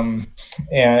 And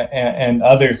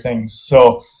other things.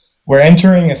 So we're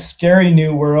entering a scary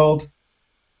new world.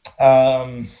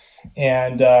 I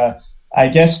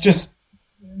guess just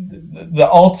the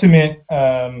ultimate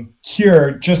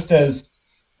cure, just as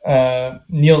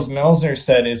Niels Melzer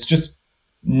said, is just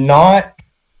not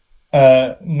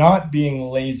being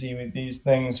lazy with these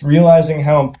things, realizing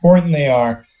how important they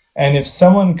are. And if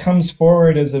someone comes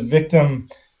forward as a victim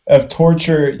of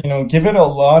torture, give it a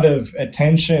lot of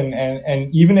attention, and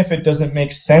even if it doesn't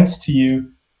make sense to you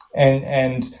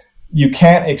and you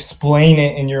can't explain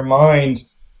it in your mind,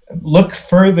 look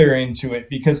further into it,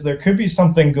 because there could be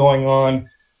something going on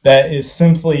that is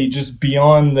simply just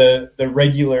beyond the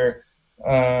regular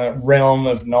realm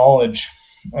of knowledge.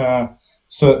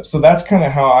 So that's kind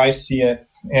of how I see it,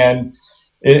 and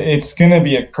it's going to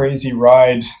be a crazy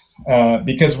ride,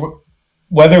 because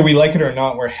whether we like it or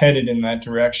not, we're headed in that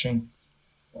direction.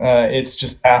 It's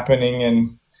just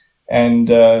happening, and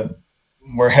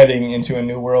we're heading into a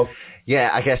new world.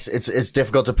 Yeah, I guess it's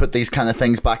difficult to put these kind of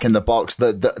things back in the box.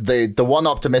 The one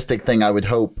optimistic thing I would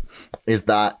hope is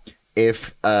that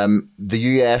if the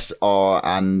US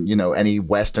and any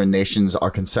Western nations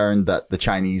are concerned that the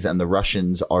Chinese and the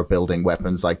Russians are building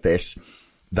weapons like this,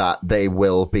 that they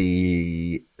will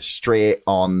be straight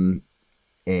on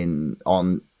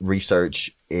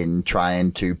research in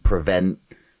trying to prevent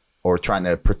or trying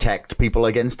to protect people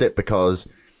against it, because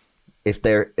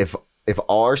if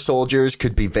our soldiers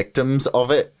could be victims of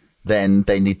it, then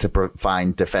they need to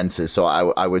find defenses. So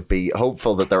I would be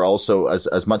hopeful that they're also,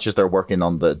 as much as they're working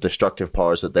on the destructive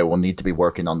powers, that they will need to be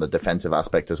working on the defensive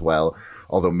aspect as well.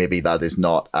 Although maybe that is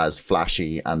not as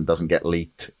flashy and doesn't get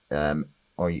leaked.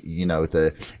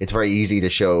 It's very easy to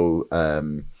show,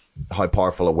 how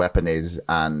powerful a weapon is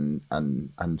and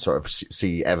sort of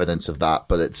see evidence of that.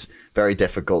 But it's very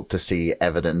difficult to see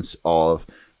evidence of,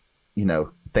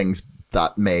 things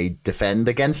that may defend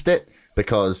against it,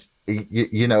 because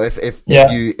if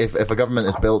a government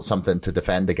has built something to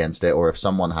defend against it, or if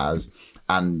someone has,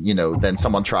 and then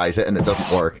someone tries it and it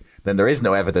doesn't work, then there is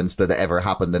no evidence that it ever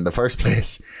happened in the first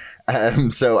place.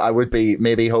 So I would be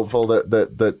maybe hopeful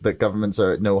that governments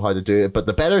know how to do it. But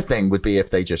the better thing would be if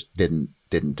they just didn't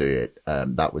do it.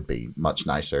 That would be much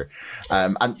nicer.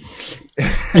 And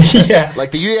yeah,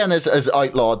 like the UN has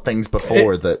outlawed things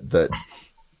before that.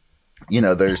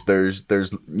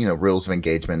 There's rules of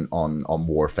engagement on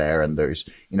warfare, and there's,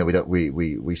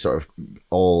 we sort of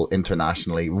all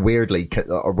internationally weirdly,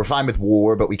 or we're fine with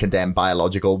war, but we condemn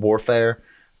biological warfare.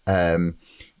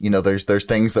 There's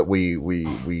things that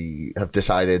we have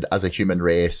decided as a human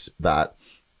race that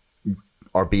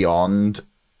are beyond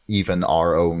even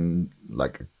our own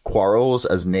quarrels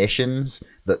as nations,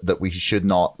 that we should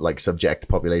not subject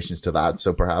populations to that.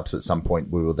 So perhaps at some point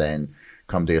we will then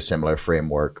come to a similar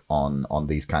framework on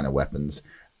these kind of weapons.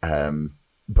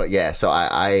 But yeah, so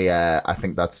I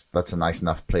think that's a nice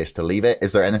enough place to leave it.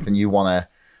 Is there anything you want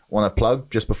to plug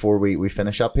just before we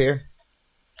finish up here?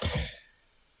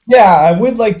 Yeah, I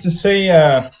would like to say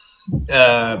to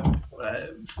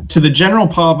the general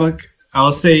public,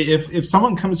 I'll say if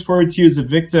someone comes forward to you as a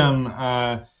victim,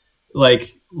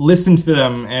 listen to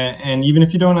them, and even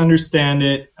if you don't understand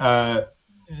it,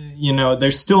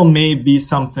 there still may be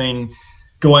something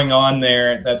going on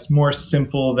there that's more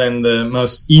simple than the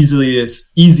most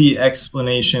easy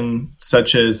explanation,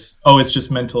 such as, oh, it's just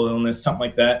mental illness, something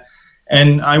like that.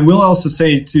 And I will also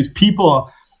say to people,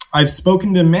 I've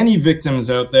spoken to many victims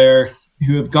out there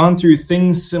who have gone through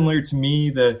things similar to me,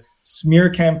 the smear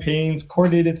campaigns,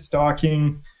 coordinated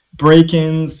stalking,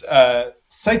 break-ins,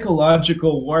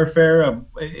 psychological warfare.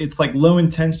 It's like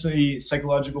low-intensity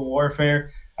psychological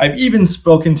warfare. I've even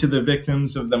spoken to the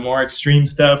victims of the more extreme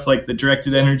stuff, like the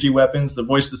directed energy weapons, the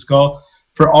voice to skull.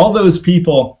 For all those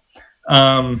people,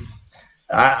 my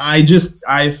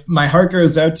heart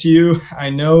goes out to you. I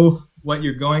know what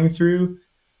you're going through.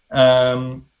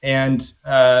 And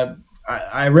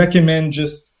I recommend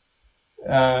just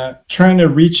trying to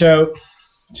reach out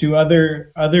to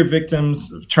other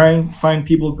victims, try and find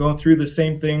people going through the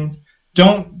same things.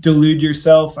 Don't delude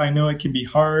yourself. I know it can be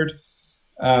hard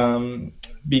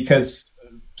because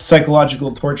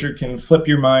psychological torture can flip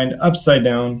your mind upside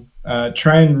down.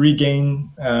 Try and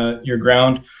regain your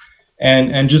ground,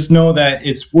 and just know that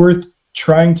it's worth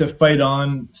trying to fight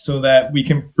on so that we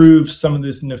can prove some of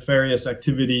this nefarious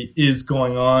activity is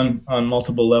going on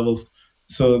multiple levels.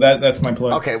 So that's my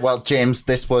plug. Okay, well, James,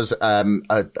 this was a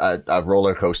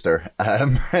roller coaster.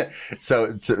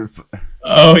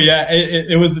 Oh yeah,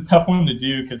 it was a tough one to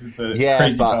do because it's a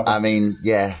crazy topic. I mean,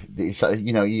 yeah, so,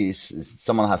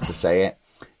 someone has to say it.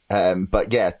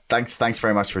 But yeah, thanks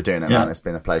very much for doing it, man. It's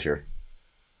been a pleasure.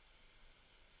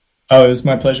 Oh, it was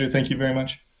my pleasure. Thank you very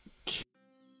much.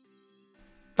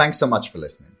 Thanks so much for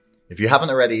listening. If you haven't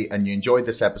already and you enjoyed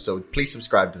this episode, please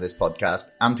subscribe to this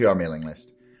podcast and to our mailing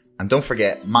list. And don't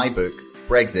forget, my book,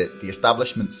 Brexit, The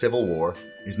Establishment Civil War,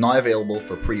 is now available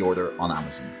for pre-order on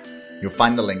Amazon. You'll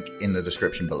find the link in the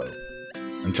description below.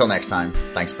 Until next time,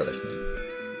 thanks for listening.